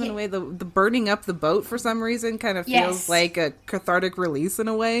she does in a way. The burning up the boat, for some reason, kind of feels like a cathartic release in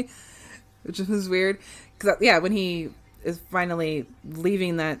a way, which is weird. Because, when he is finally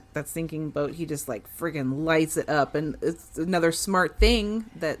leaving that sinking boat, he just, friggin' lights it up. And it's another smart thing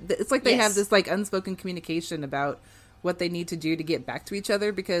that it's like they have this, unspoken communication about what they need to do to get back to each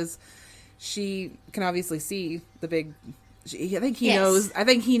other, because she can obviously see the big... I think he knows. I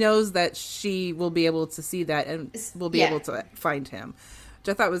think he knows that she will be able to see that and will be able to find him, which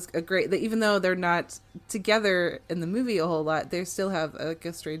I thought was a great. That even though they're not together in the movie a whole lot, they still have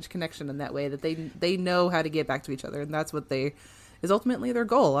a strange connection in that way, that they know how to get back to each other, and that's what is ultimately their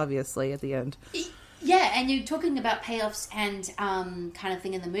goal, obviously, at the end. Yeah, and you're talking about payoffs and kind of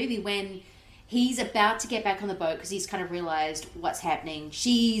thing in the movie when he's about to get back on the boat because he's kind of realized what's happening.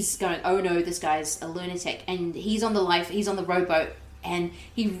 She's going, oh no, this guy's a lunatic. And he's on the rowboat, and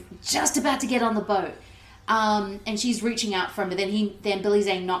he's just about to get on the boat. And she's reaching out for him, but then Billy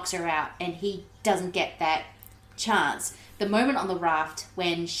Zane knocks her out, and he doesn't get that chance, the moment on the raft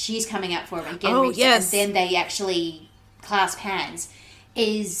when she's coming out for him and Gen Oh, reaches yes. and then they actually clasp hands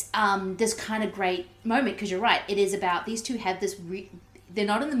is this kind of great moment, because you're right, it is about these two have this they're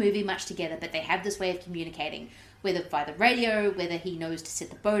not in the movie much together, but they have this way of communicating, whether by the radio, whether he knows to set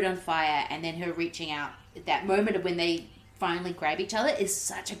the boat on fire, and then her reaching out. That moment of when they finally grab each other is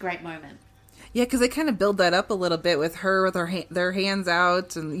such a great moment. Yeah, because they kind of build that up a little bit with her with their hands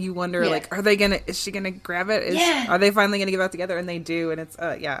out, and you wonder like, is she gonna grab it? Are they finally gonna give out together? And they do, and it's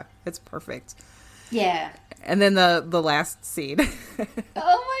it's perfect. Yeah. And then the last scene.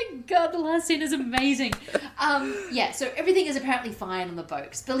 Oh my god, the last scene is amazing. So everything is apparently fine on the boat,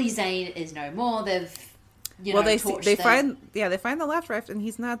 because Billy Zane is no more. They've they find the left raft and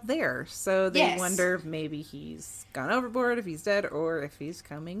he's not there, so they wonder if maybe he's gone overboard, if he's dead, or if he's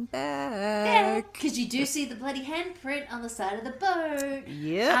coming back. Because you do see the bloody handprint on the side of the boat.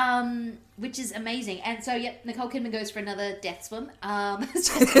 Yeah. Which is amazing. And so Nicole Kidman goes for another death swim.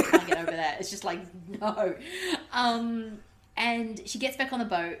 It's just, I can't get over that. It's just like, no. And she gets back on the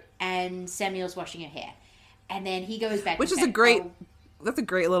boat and Samuel's washing her hair, and then he goes back, which is that's a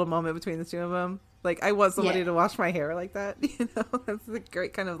great little moment between the two of them. Like, I want somebody to wash my hair like that, That's a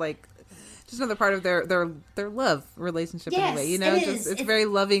great kind of like, just another part of their love relationship in a way, It's very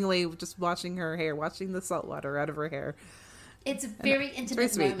lovingly just washing her hair, watching the salt water out of her hair. It's a very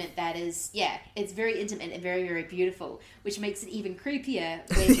intimate moment that is, it's very intimate and very, very beautiful, which makes it even creepier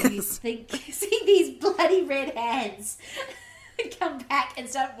when you see these bloody red hands come back and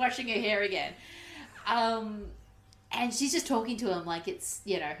start washing her hair again. And she's just talking to him like it's,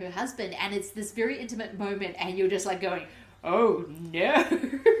 her husband. And it's this very intimate moment. And you're just like going, oh, no.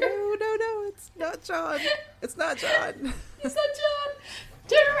 No, it's not John. It's not John. It's not John.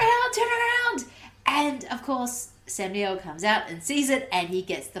 Turn around. And, of course, Samuel comes out and sees it. And he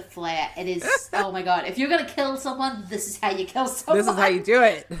gets the flare. It is, oh, my God. If you're going to kill someone, this is how you kill someone. This is how you do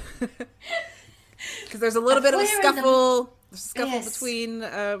it. Because there's a little bit of a scuffle. Between...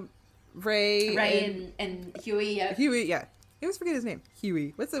 Ray and Huey. Huey, yeah. I always forget his name.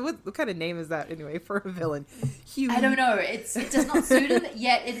 Huey. What kind of name is that anyway for a villain? Huey. I don't know. It does not suit him.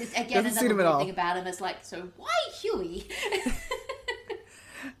 Yet it is again another weird thing about him. It's like, so why Huey?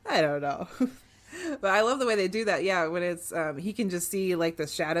 I don't know. But I love the way they do that. Yeah, when it's he can just see like the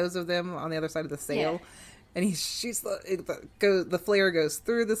shadows of them on the other side of the sail, and he shoots the flare goes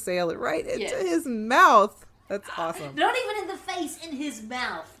through the sail right into his mouth. That's awesome. Not even in the face, in his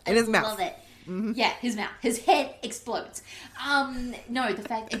mouth. In his mouth. I love it. Mm-hmm. Yeah, his mouth. His head explodes. No, the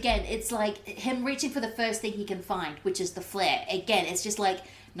fact, again, it's like him reaching for the first thing he can find, which is the flare. Again, it's just like,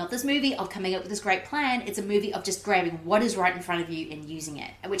 not this movie of coming up with this great plan. It's a movie of just grabbing what is right in front of you and using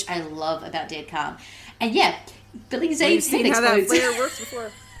it, which I love about Dead Calm. And yeah, Billy Zane's head explodes. You've seen how that flare works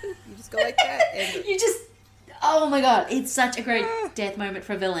before. You just go like that. And... You just, oh my God, it's such a great death moment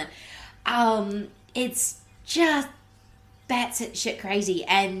for a villain. It's just shit crazy,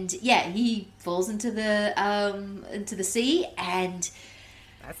 and he falls into the sea, and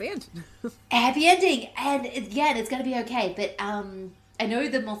that's the end. Happy ending, and it's gonna be okay. But I know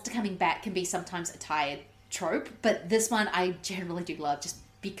the monster coming back can be sometimes a tired trope, but this one I generally do love just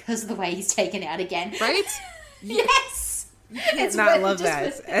because of the way he's taken out again. Right? Yes, it's not love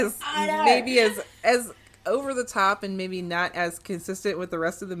that as maybe as over the top and maybe not as consistent with the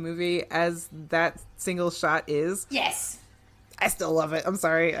rest of the movie as that single shot is. Yes. I still love it. I'm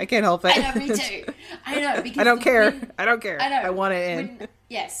sorry. I can't help it. I know, me too. I know. Because I don't care. I don't care. I know. I want it in.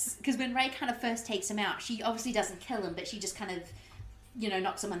 Yes. Because when Ray kind of first takes him out, she obviously doesn't kill him, but she just kind of,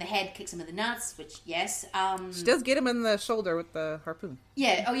 knocks him on the head, kicks him in the nuts, which, yes. She does get him in the shoulder with the harpoon.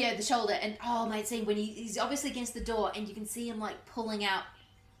 Yeah. Oh, yeah, the shoulder. And, my scene when he's obviously against the door and you can see him, like, pulling out,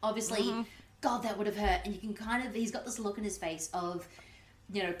 obviously... Mm-hmm. God, that would have hurt. And you can he's got this look in his face of,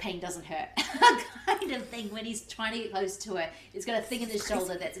 pain doesn't hurt kind of thing when he's trying to get close to her. He's got a thing in his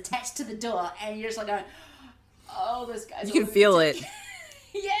shoulder that's attached to the door, and you're just like going, oh, this guy's... You can feel it.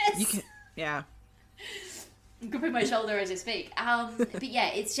 Yes. You can, yeah. I'm gripping my shoulder as I speak. But yeah,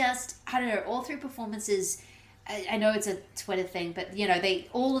 it's just, I don't know, all three performances... I know it's a Twitter thing, but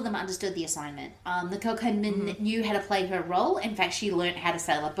all of them understood the assignment. Nicole Kidman knew how to play her role. In fact, she learned how to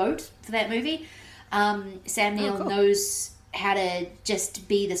sail a boat for that movie. Sam Neill knows how to just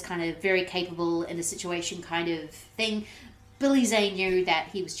be this kind of very capable in a situation kind of thing. Billy Zane knew that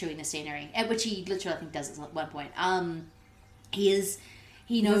he was chewing the scenery, which he literally I think does at one point.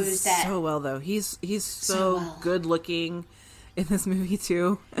 He knows that so well though. He's so good looking in this movie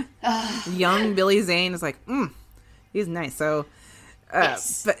too. Young Billy Zane is like, he's nice. So,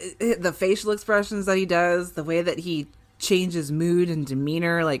 yes. But the facial expressions that he does, the way that he changes mood and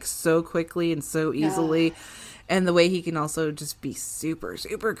demeanor like so quickly and so easily, And the way he can also just be super,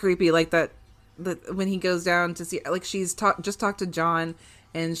 super creepy, like that when he goes down to see, like she's just talked to John,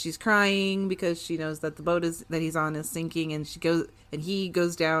 and she's crying because she knows that the boat that he's on is sinking, and he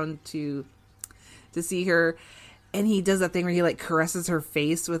goes down to see her, and he does that thing where he like caresses her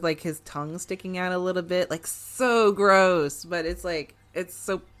face with like his tongue sticking out a little bit, like so gross, but it's like it's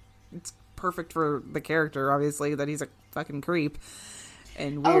perfect for the character, obviously, that he's a fucking creep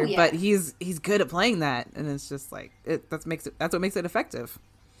and weird, but he's good at playing that, and it's just like that's what makes it effective.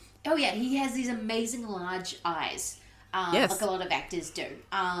 Oh yeah, he has these amazing large eyes, like a lot of actors do.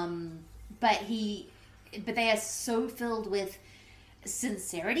 But they are so filled with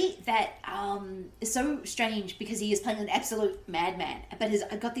sincerity that is so strange, because he is playing an absolute madman, but he's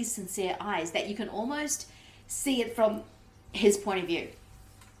got these sincere eyes that you can almost see it from his point of view.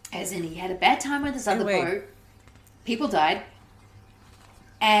 As in, he had a bad time with this other boat, people died,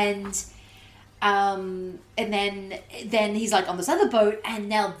 and then he's like on this other boat, and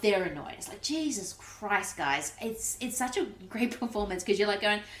now they're annoyed. It's like, Jesus Christ, guys. It's such a great performance, because you're like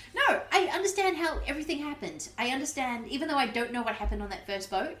going, no, I understand how everything happened. I understand, even though I don't know what happened on that first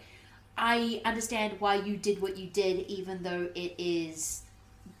boat, I understand why you did what you did, even though it is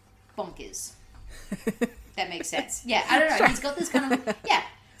bonkers. That makes sense. Yeah, I don't know. Sure. He's got this kind of,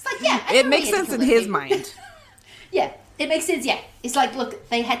 it's like, it makes sense in his mind. Yeah, it makes sense, yeah. It's like, look,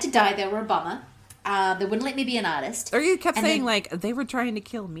 they had to die, they were a bummer. They wouldn't let me be an artist. Or he kept saying, like, they were trying to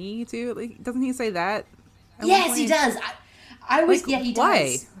kill me, too. Like, doesn't he say that? Yes, he does. I was, like, he does.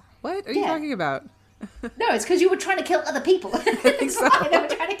 Why? What are you talking about? No, it's because you were trying to kill other people. That's why they were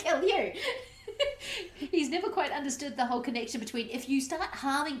trying to kill you. He's never quite understood the whole connection between, if you start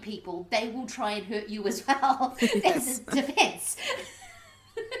harming people, they will try and hurt you as well. That's a defense.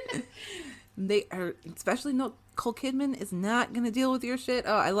 They are, especially Nicole Kidman is not going to deal with your shit.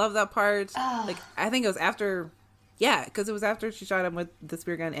 Oh, I love that part. Oh. Like, I think it was after, because it was after she shot him with the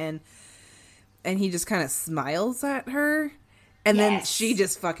spear gun, and he just kind of smiles at her, and then she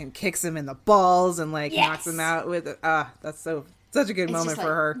just fucking kicks him in the balls and like knocks him out with it. That's such a good moment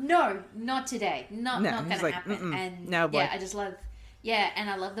for her. No, not today. Not going to happen. And no, boy. I just love, and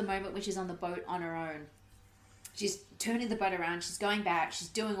I love the moment when she's on the boat on her own. She's turning the boat around, she's going back, she's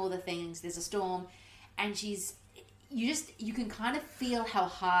doing all the things, there's a storm, and you can kind of feel how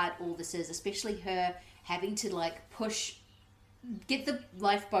hard all this is, especially her having to like get the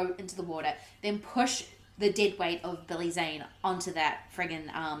lifeboat into the water, then push the dead weight of Billy Zane onto that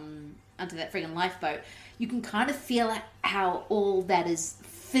friggin' lifeboat. You can kind of feel how all that is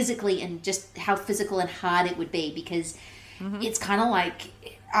physically, and just how physical and hard it would be, because it's kind of like,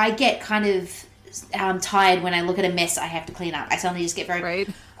 I get kind of tired when I look at a mess I have to clean up. I suddenly just get very,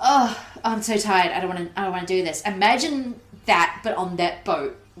 I'm so tired. I don't want to do this. Imagine that, but on that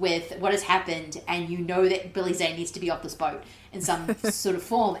boat with what has happened, and you know that Billy Zane needs to be off this boat in some sort of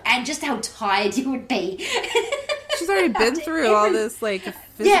form, and just how tired you would be. She's already been through all this like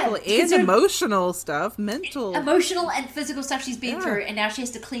physical and emotional stuff, emotional and physical stuff she's been through, and now she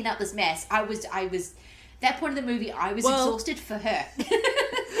has to clean up this mess. I was that point of the movie, I was exhausted for her.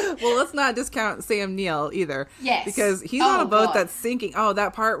 Well, let's not discount Sam Neill either. Yes. Because he's on a boat that's sinking. Oh,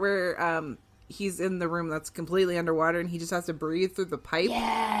 that part where he's in the room that's completely underwater, and he just has to breathe through the pipe.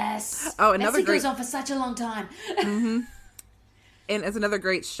 Yes. Oh, another great... goes on for such a long time. And it's another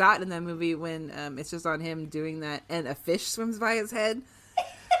great shot in that movie when it's just on him doing that, and a fish swims by his head.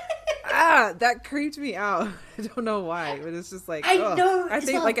 That creeped me out. I don't know why, but it's just like, I know.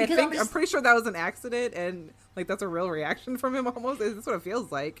 I'm pretty sure that was an accident, and like that's a real reaction from him almost. That's what it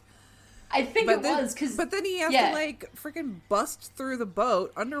feels like. I think was, but then he has to like freaking bust through the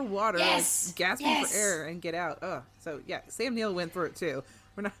boat underwater, like gasping for air, and get out. Oh, so yeah, Sam Neill went through it too.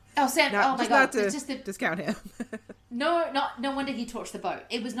 We're not. Oh, Sam! Not, oh my god! Not to discount him. No wonder he torched the boat.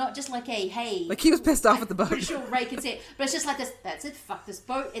 It was not just like a hey. Like he was pissed off at the boat. Pretty sure Ray can see it, but it's just like this. That's it. Fuck this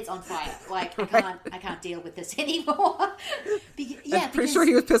boat. It's on fire. Like I can't deal with this anymore. I'm pretty sure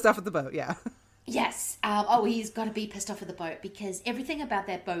he was pissed off at the boat. Yeah. Yes. He's got to be pissed off at the boat, because everything about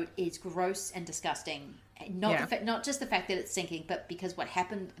that boat is gross and disgusting. Not just the fact that it's sinking, but because what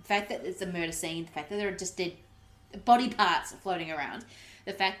happened. The fact that it's a murder scene. The fact that there are just dead body parts floating around.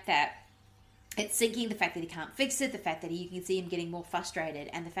 The fact that it's sinking, the fact that he can't fix it, the fact that you can see him getting more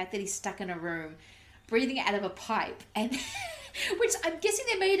frustrated, and the fact that he's stuck in a room breathing out of a pipe, and which I'm guessing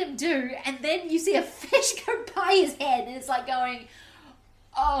they made him do, and then you see a fish go by his head, and it's like going,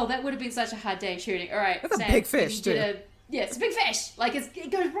 oh, that would have been such a hard day shooting. All right, that's Sam, a big fish too. Yeah, it's a big fish. Like it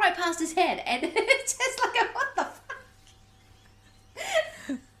goes right past his head, and it's just like, what the fuck?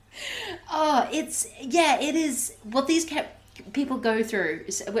 It is what these people go through,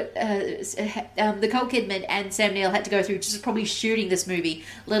 Nicole Kidman and Sam Neill had to go through just probably shooting this movie,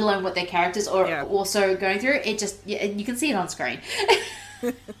 let alone what their characters are also going through. It just, you can see it on screen.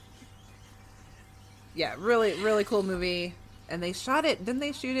 Yeah, really, really cool movie. And they shot it, didn't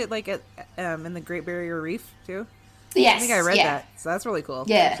they shoot it like at in the Great Barrier Reef too? Yes, I think I read that, so that's really cool.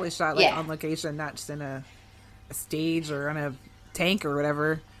 Yeah, they actually shot like on location, not just in a stage or on a tank or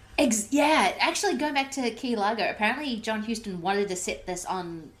whatever. Yeah, actually going back to Key Largo, apparently John Huston wanted to set this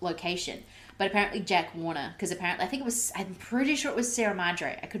on location, but apparently Jack Warner, because apparently I'm pretty sure it was Sarah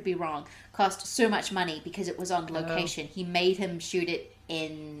Madre, I could be wrong, cost so much money because it was on location. He made him shoot it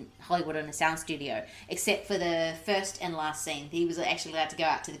in Hollywood in a sound studio, except for the first and last scene. He was actually allowed to go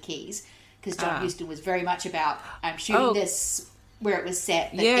out to the Keys because John Huston was very much about shooting this where it was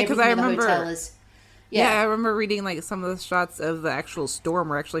set. But yeah, because I remember. The hotel is, yeah, I remember reading like some of the shots of the actual storm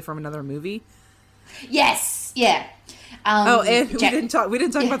were actually from another movie. Yes, yeah. And we didn't talk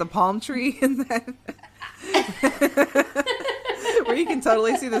about the palm tree in that. Where you can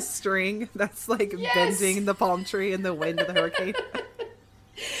totally see the string that's like bending the palm tree in the wind of the hurricane.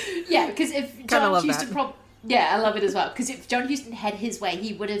 Yeah, because if John Huston I love it as well. Because if John Huston had his way,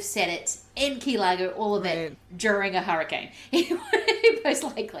 he would have set it in Key Largo, all of it, during a hurricane. Most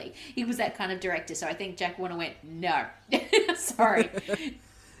likely. He was that kind of director. So I think Jack Warner went, no. Sorry.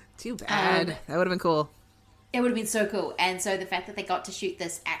 Too bad. That would have been cool. It would have been so cool. And so the fact that they got to shoot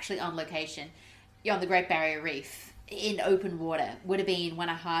this actually on location, on the Great Barrier Reef, in open water, would have been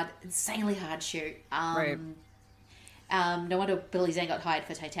insanely hard shoot. Right. No wonder Billy Zane got hired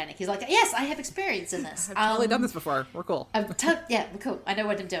for Titanic. He's like, yes, I have experience in this. I've totally done this before. We're cool. We're cool. I know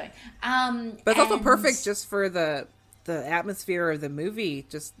what I'm doing. But it's also perfect just for the atmosphere of the movie.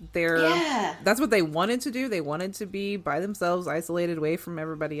 Just that's what they wanted to do. They wanted to be by themselves, isolated away from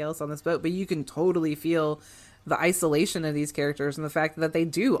everybody else on this boat. But you can totally feel the isolation of these characters and the fact that they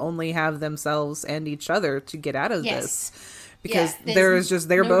do only have themselves and each other to get out of this. Because there is just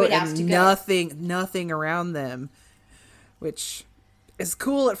their boat and nothing around them. Which is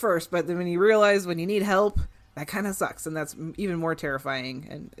cool at first, but then when you realize when you need help, that kind of sucks, and that's even more terrifying.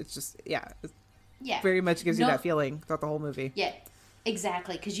 And it's just, very much gives you that feeling throughout the whole movie. Yeah,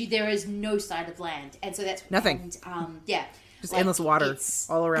 exactly, because there is no sight of land, and so that's nothing. And, just endless water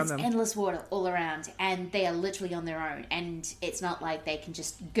all around them. Endless water all around, and they are literally on their own. And it's not like they can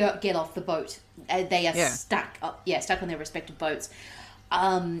just get off the boat. They are stuck on their respective boats,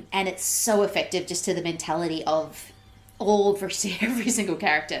 and it's so effective just to the mentality of every single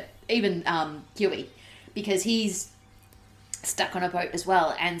character, even Huey, because he's stuck on a boat as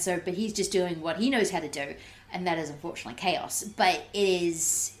well, and so but he's just doing what he knows how to do, and that is unfortunately chaos. But it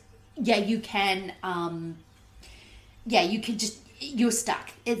is you can just, you're stuck.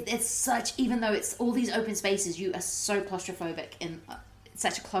 It's such, even though it's all these open spaces, you are so claustrophobic in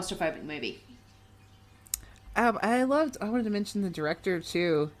such a claustrophobic movie. I wanted to mention the director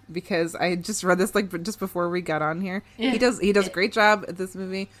too, because I just read this just before we got on here. Yeah. He does a great job at this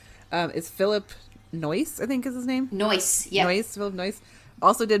movie. It's Philip Noyce, I think is his name. Noyce, yeah. Philip Noyce.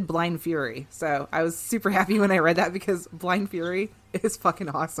 Also did Blind Fury. So I was super happy when I read that because Blind Fury is fucking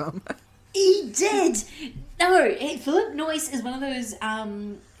awesome. He did! No, Philip Noyce is one of those,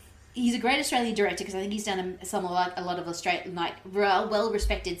 he's a great Australian director because I think he's done a lot of Australian,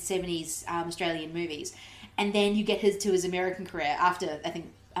 well-respected 70s Australian movies. And then you get his American career after, I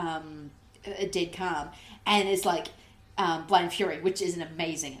think, Dead Calm. And it's like Blind Fury, which is an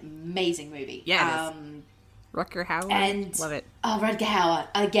amazing movie. Yeah, it is. Rutger Hauer. Love it. Oh, Rutger Hauer.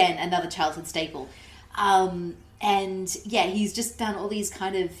 Again, another childhood staple. And yeah, he's just done all these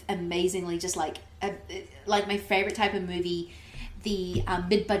kind of amazingly, just like my favorite type of movie, the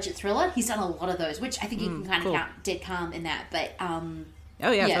mid-budget thriller. He's done a lot of those, which I think you can kind of count Dead Calm in that. But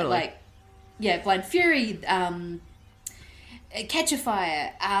totally. Blind Fury, Catch a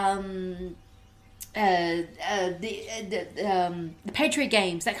Fire, the Patriot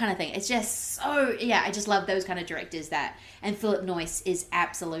Games, that kind of thing. It's just so, I just love those kind of directors and Philip Noyce is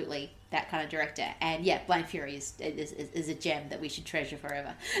absolutely that kind of director. And Blind Fury is a gem that we should treasure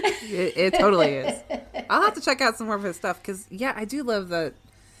forever. It totally is. I'll have to check out some more of his stuff because, I do love the,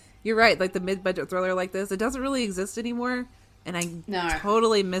 you're right, like the mid-budget thriller like this. It doesn't really exist anymore. And I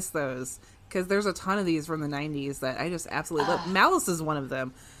totally miss those because there's a ton of these from the 90s that I just absolutely love. Malice is one of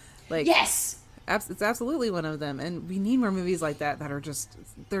them. Yes! It's absolutely one of them. And we need more movies like that are just,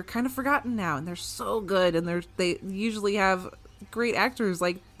 they're kind of forgotten now. And they're so good. And they usually have great actors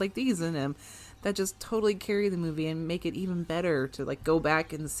like these in them that just totally carry the movie and make it even better to go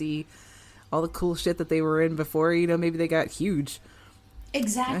back and see all the cool shit that they were in before, maybe they got huge.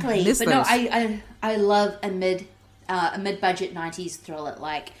 Exactly. But no, I love a a mid-budget 90s thriller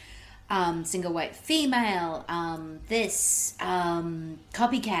like Single White Female,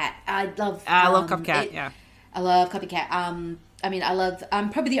 Copycat. I love Copycat, I love Copycat. I'm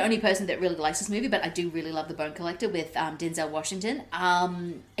probably the only person that really likes this movie, but I do really love The Bone Collector with Denzel Washington.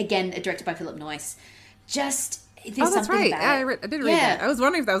 Again, directed by Philip Noyce. There's that's right. Yeah, I did read that. I was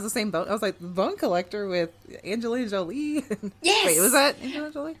wondering if that was the same Bone. I was like, The Bone Collector with Angelina Jolie. Yes. Wait, was that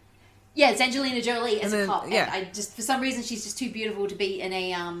Angelina Jolie? Yeah, it's Angelina Jolie as a cop. Yeah. And I just, for some reason, she's just too beautiful to be in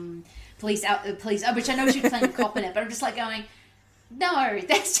a police, which I know she's playing a cop in it, but I'm just like going, no, that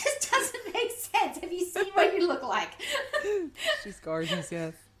just doesn't make sense. Have you seen what you look like? She's gorgeous,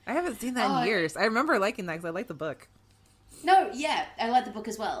 yes. I haven't seen that in years. I remember liking that because I like the book. No, yeah, I like the book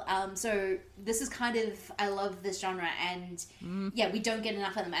as well. So this is kind of, I love this genre, and we don't get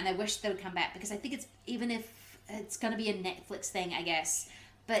enough of them, and I wish they would come back, because I think even if it's going to be a Netflix thing, I guess,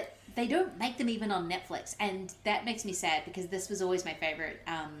 but they don't make them even on Netflix, and that makes me sad, because this was always my favorite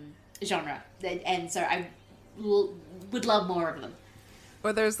genre, and so I would love more of them.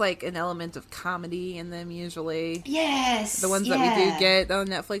 Or there's like an element of comedy in them usually. Yes. The ones that we do get on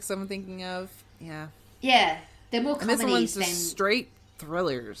Netflix, I'm thinking of. Yeah. Yeah. They're more comedies and this one's than just straight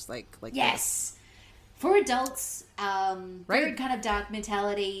thrillers, like yes, this. For adults. Very kind of dark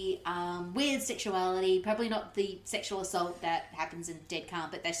mentality, weird sexuality. Probably not the sexual assault that happens in Dead Calm,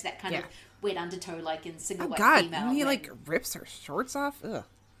 but that's that kind of weird undertow, like in Single White Female. When he like rips her shorts off. Ugh.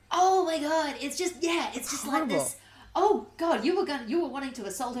 Oh my god! It's just horrible. Like this. Oh god, you were wanting to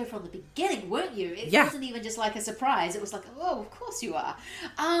assault her from the beginning, weren't you? It wasn't even just like a surprise. It was like, oh, of course you are.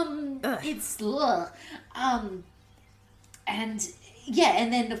 And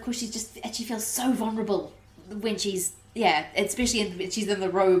then of course she feels so vulnerable when she's especially she's in the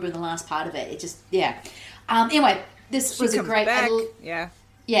robe in the last part of it. It just Anyway, this was a great back.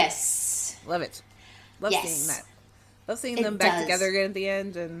 Yes. Love it. Love seeing that. Love seeing them back together again at the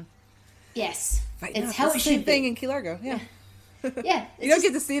end, and yes. Right, it's how it should be. Thing in Key Largo, yeah. Yeah. You don't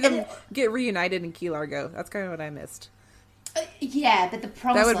get to see them get reunited in Key Largo. That's kind of what I missed. But the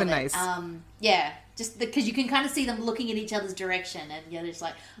promise that would have been nice. Just because you can kind of see them looking in each other's direction, and you're just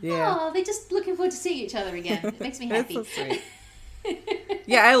like, oh, they're just looking forward to seeing each other again. It makes me happy. That's so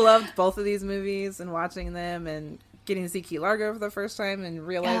sweet. I loved both of these movies and watching them and getting to see Key Largo for the first time and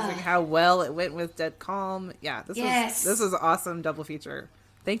realizing how well it went with Dead Calm. Yeah, this was an awesome double feature.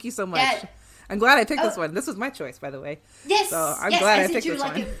 Thank you so much. Yeah. I'm glad I picked this one. This was my choice, by the way. Yes. So I'm glad I picked this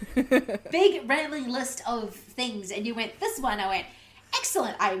one. A big rambling list of things, and you went, this one. I went,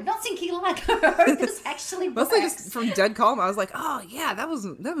 excellent. I've not seen Key Largo. This actually works. Mostly just from Dead Calm, I was like, oh yeah, that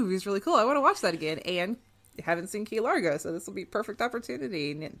movie was really cool. I want to watch that again. And haven't seen Key Largo, so this will be a perfect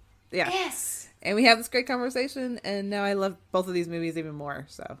opportunity. And yes. And we have this great conversation, and now I love both of these movies even more.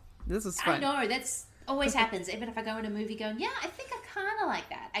 So this is fun. I know that's always happens. Even if I go in a movie going, I think I kind of like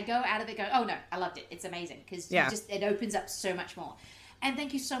that, I go out of it going, oh no, I loved it. It's amazing, because it opens up so much more. And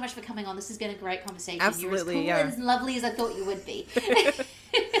thank you so much for coming on. This has been a great conversation. Absolutely, You're as cool and as lovely as I thought you would be.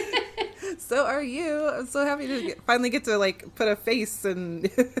 So are you. I'm so happy to finally get to like put a face and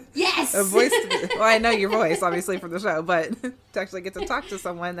yes, a voice. Well, I know your voice obviously from the show, but to actually get to talk to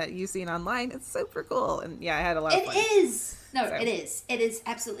someone that you've seen online, it's super cool. And I had a lot of fun. It is. No, so. It is. It is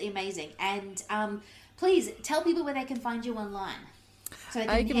absolutely amazing. And please tell people where they can find you online, so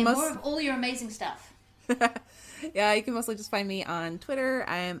they can hear more of all your amazing stuff. You can mostly just find me on Twitter.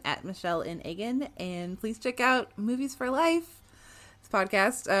 I am at Michele in Eggen, and please check out Movies for Life, this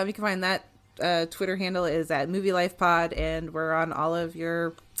podcast. You can find that Twitter handle is at Movie Life Pod, and we're on all of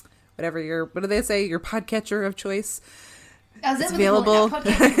your what do they say, your podcatcher of choice. It's available.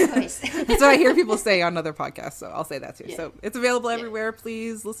 That's what I hear people say on other podcasts, so I'll say that too. So it's available everywhere.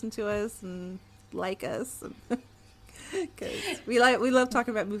 Please listen to us and like us, because we love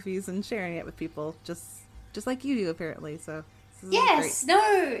talking about movies and sharing it with people, just like you do apparently. So it's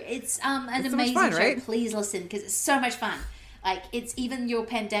an amazing fun, show. Right? Please listen, because it's so much fun. Like, it's even your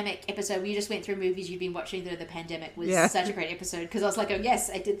pandemic episode where you just went through movies you've been watching through the pandemic was such a great episode, because I was like, oh yes,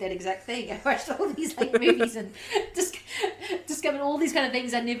 I did that exact thing. I watched all these movies and discovered all these kind of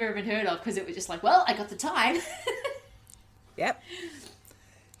things I'd never even heard of, because it was just like, well, I got the time. Yep.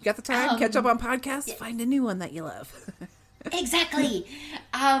 You got the time, catch up on podcasts, find a new one that you love. Exactly.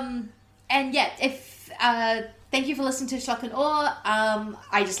 Thank you for listening to Shock and Awe.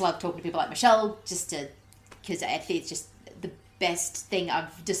 I just love talking to people like Michele, because I think it's just the best thing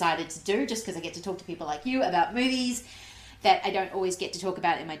I've decided to do, just because I get to talk to people like you about movies. that I don't always get to talk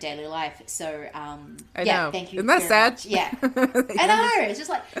about in my daily life. So, I know. thank you. Isn't that sad? Much. Yeah. I know. It's just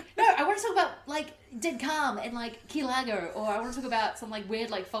like, no, I want to talk about like Dead Calm and like Key Largo, or I want to talk about some like weird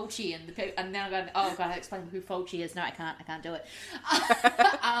like Fulci and now I'm going, oh god, I explain who Fulci is. No, I can't do it.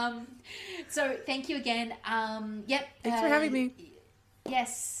 So thank you again. Yep. Thanks for having me.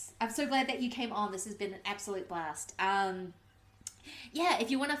 Yes, I'm so glad that you came on. This has been an absolute blast. Yeah,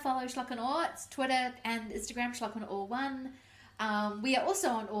 if you want to follow Schlock and Awe, it's Twitter and Instagram, Schlock and Awe 1. We are also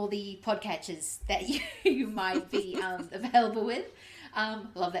on all the podcatchers that you might be available with.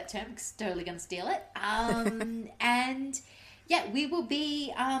 Love that term, because totally going to steal it. And yeah, we will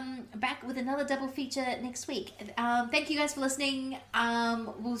be back with another double feature next week. Thank you guys for listening.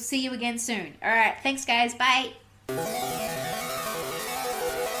 We'll see you again soon. All right, thanks guys. Bye.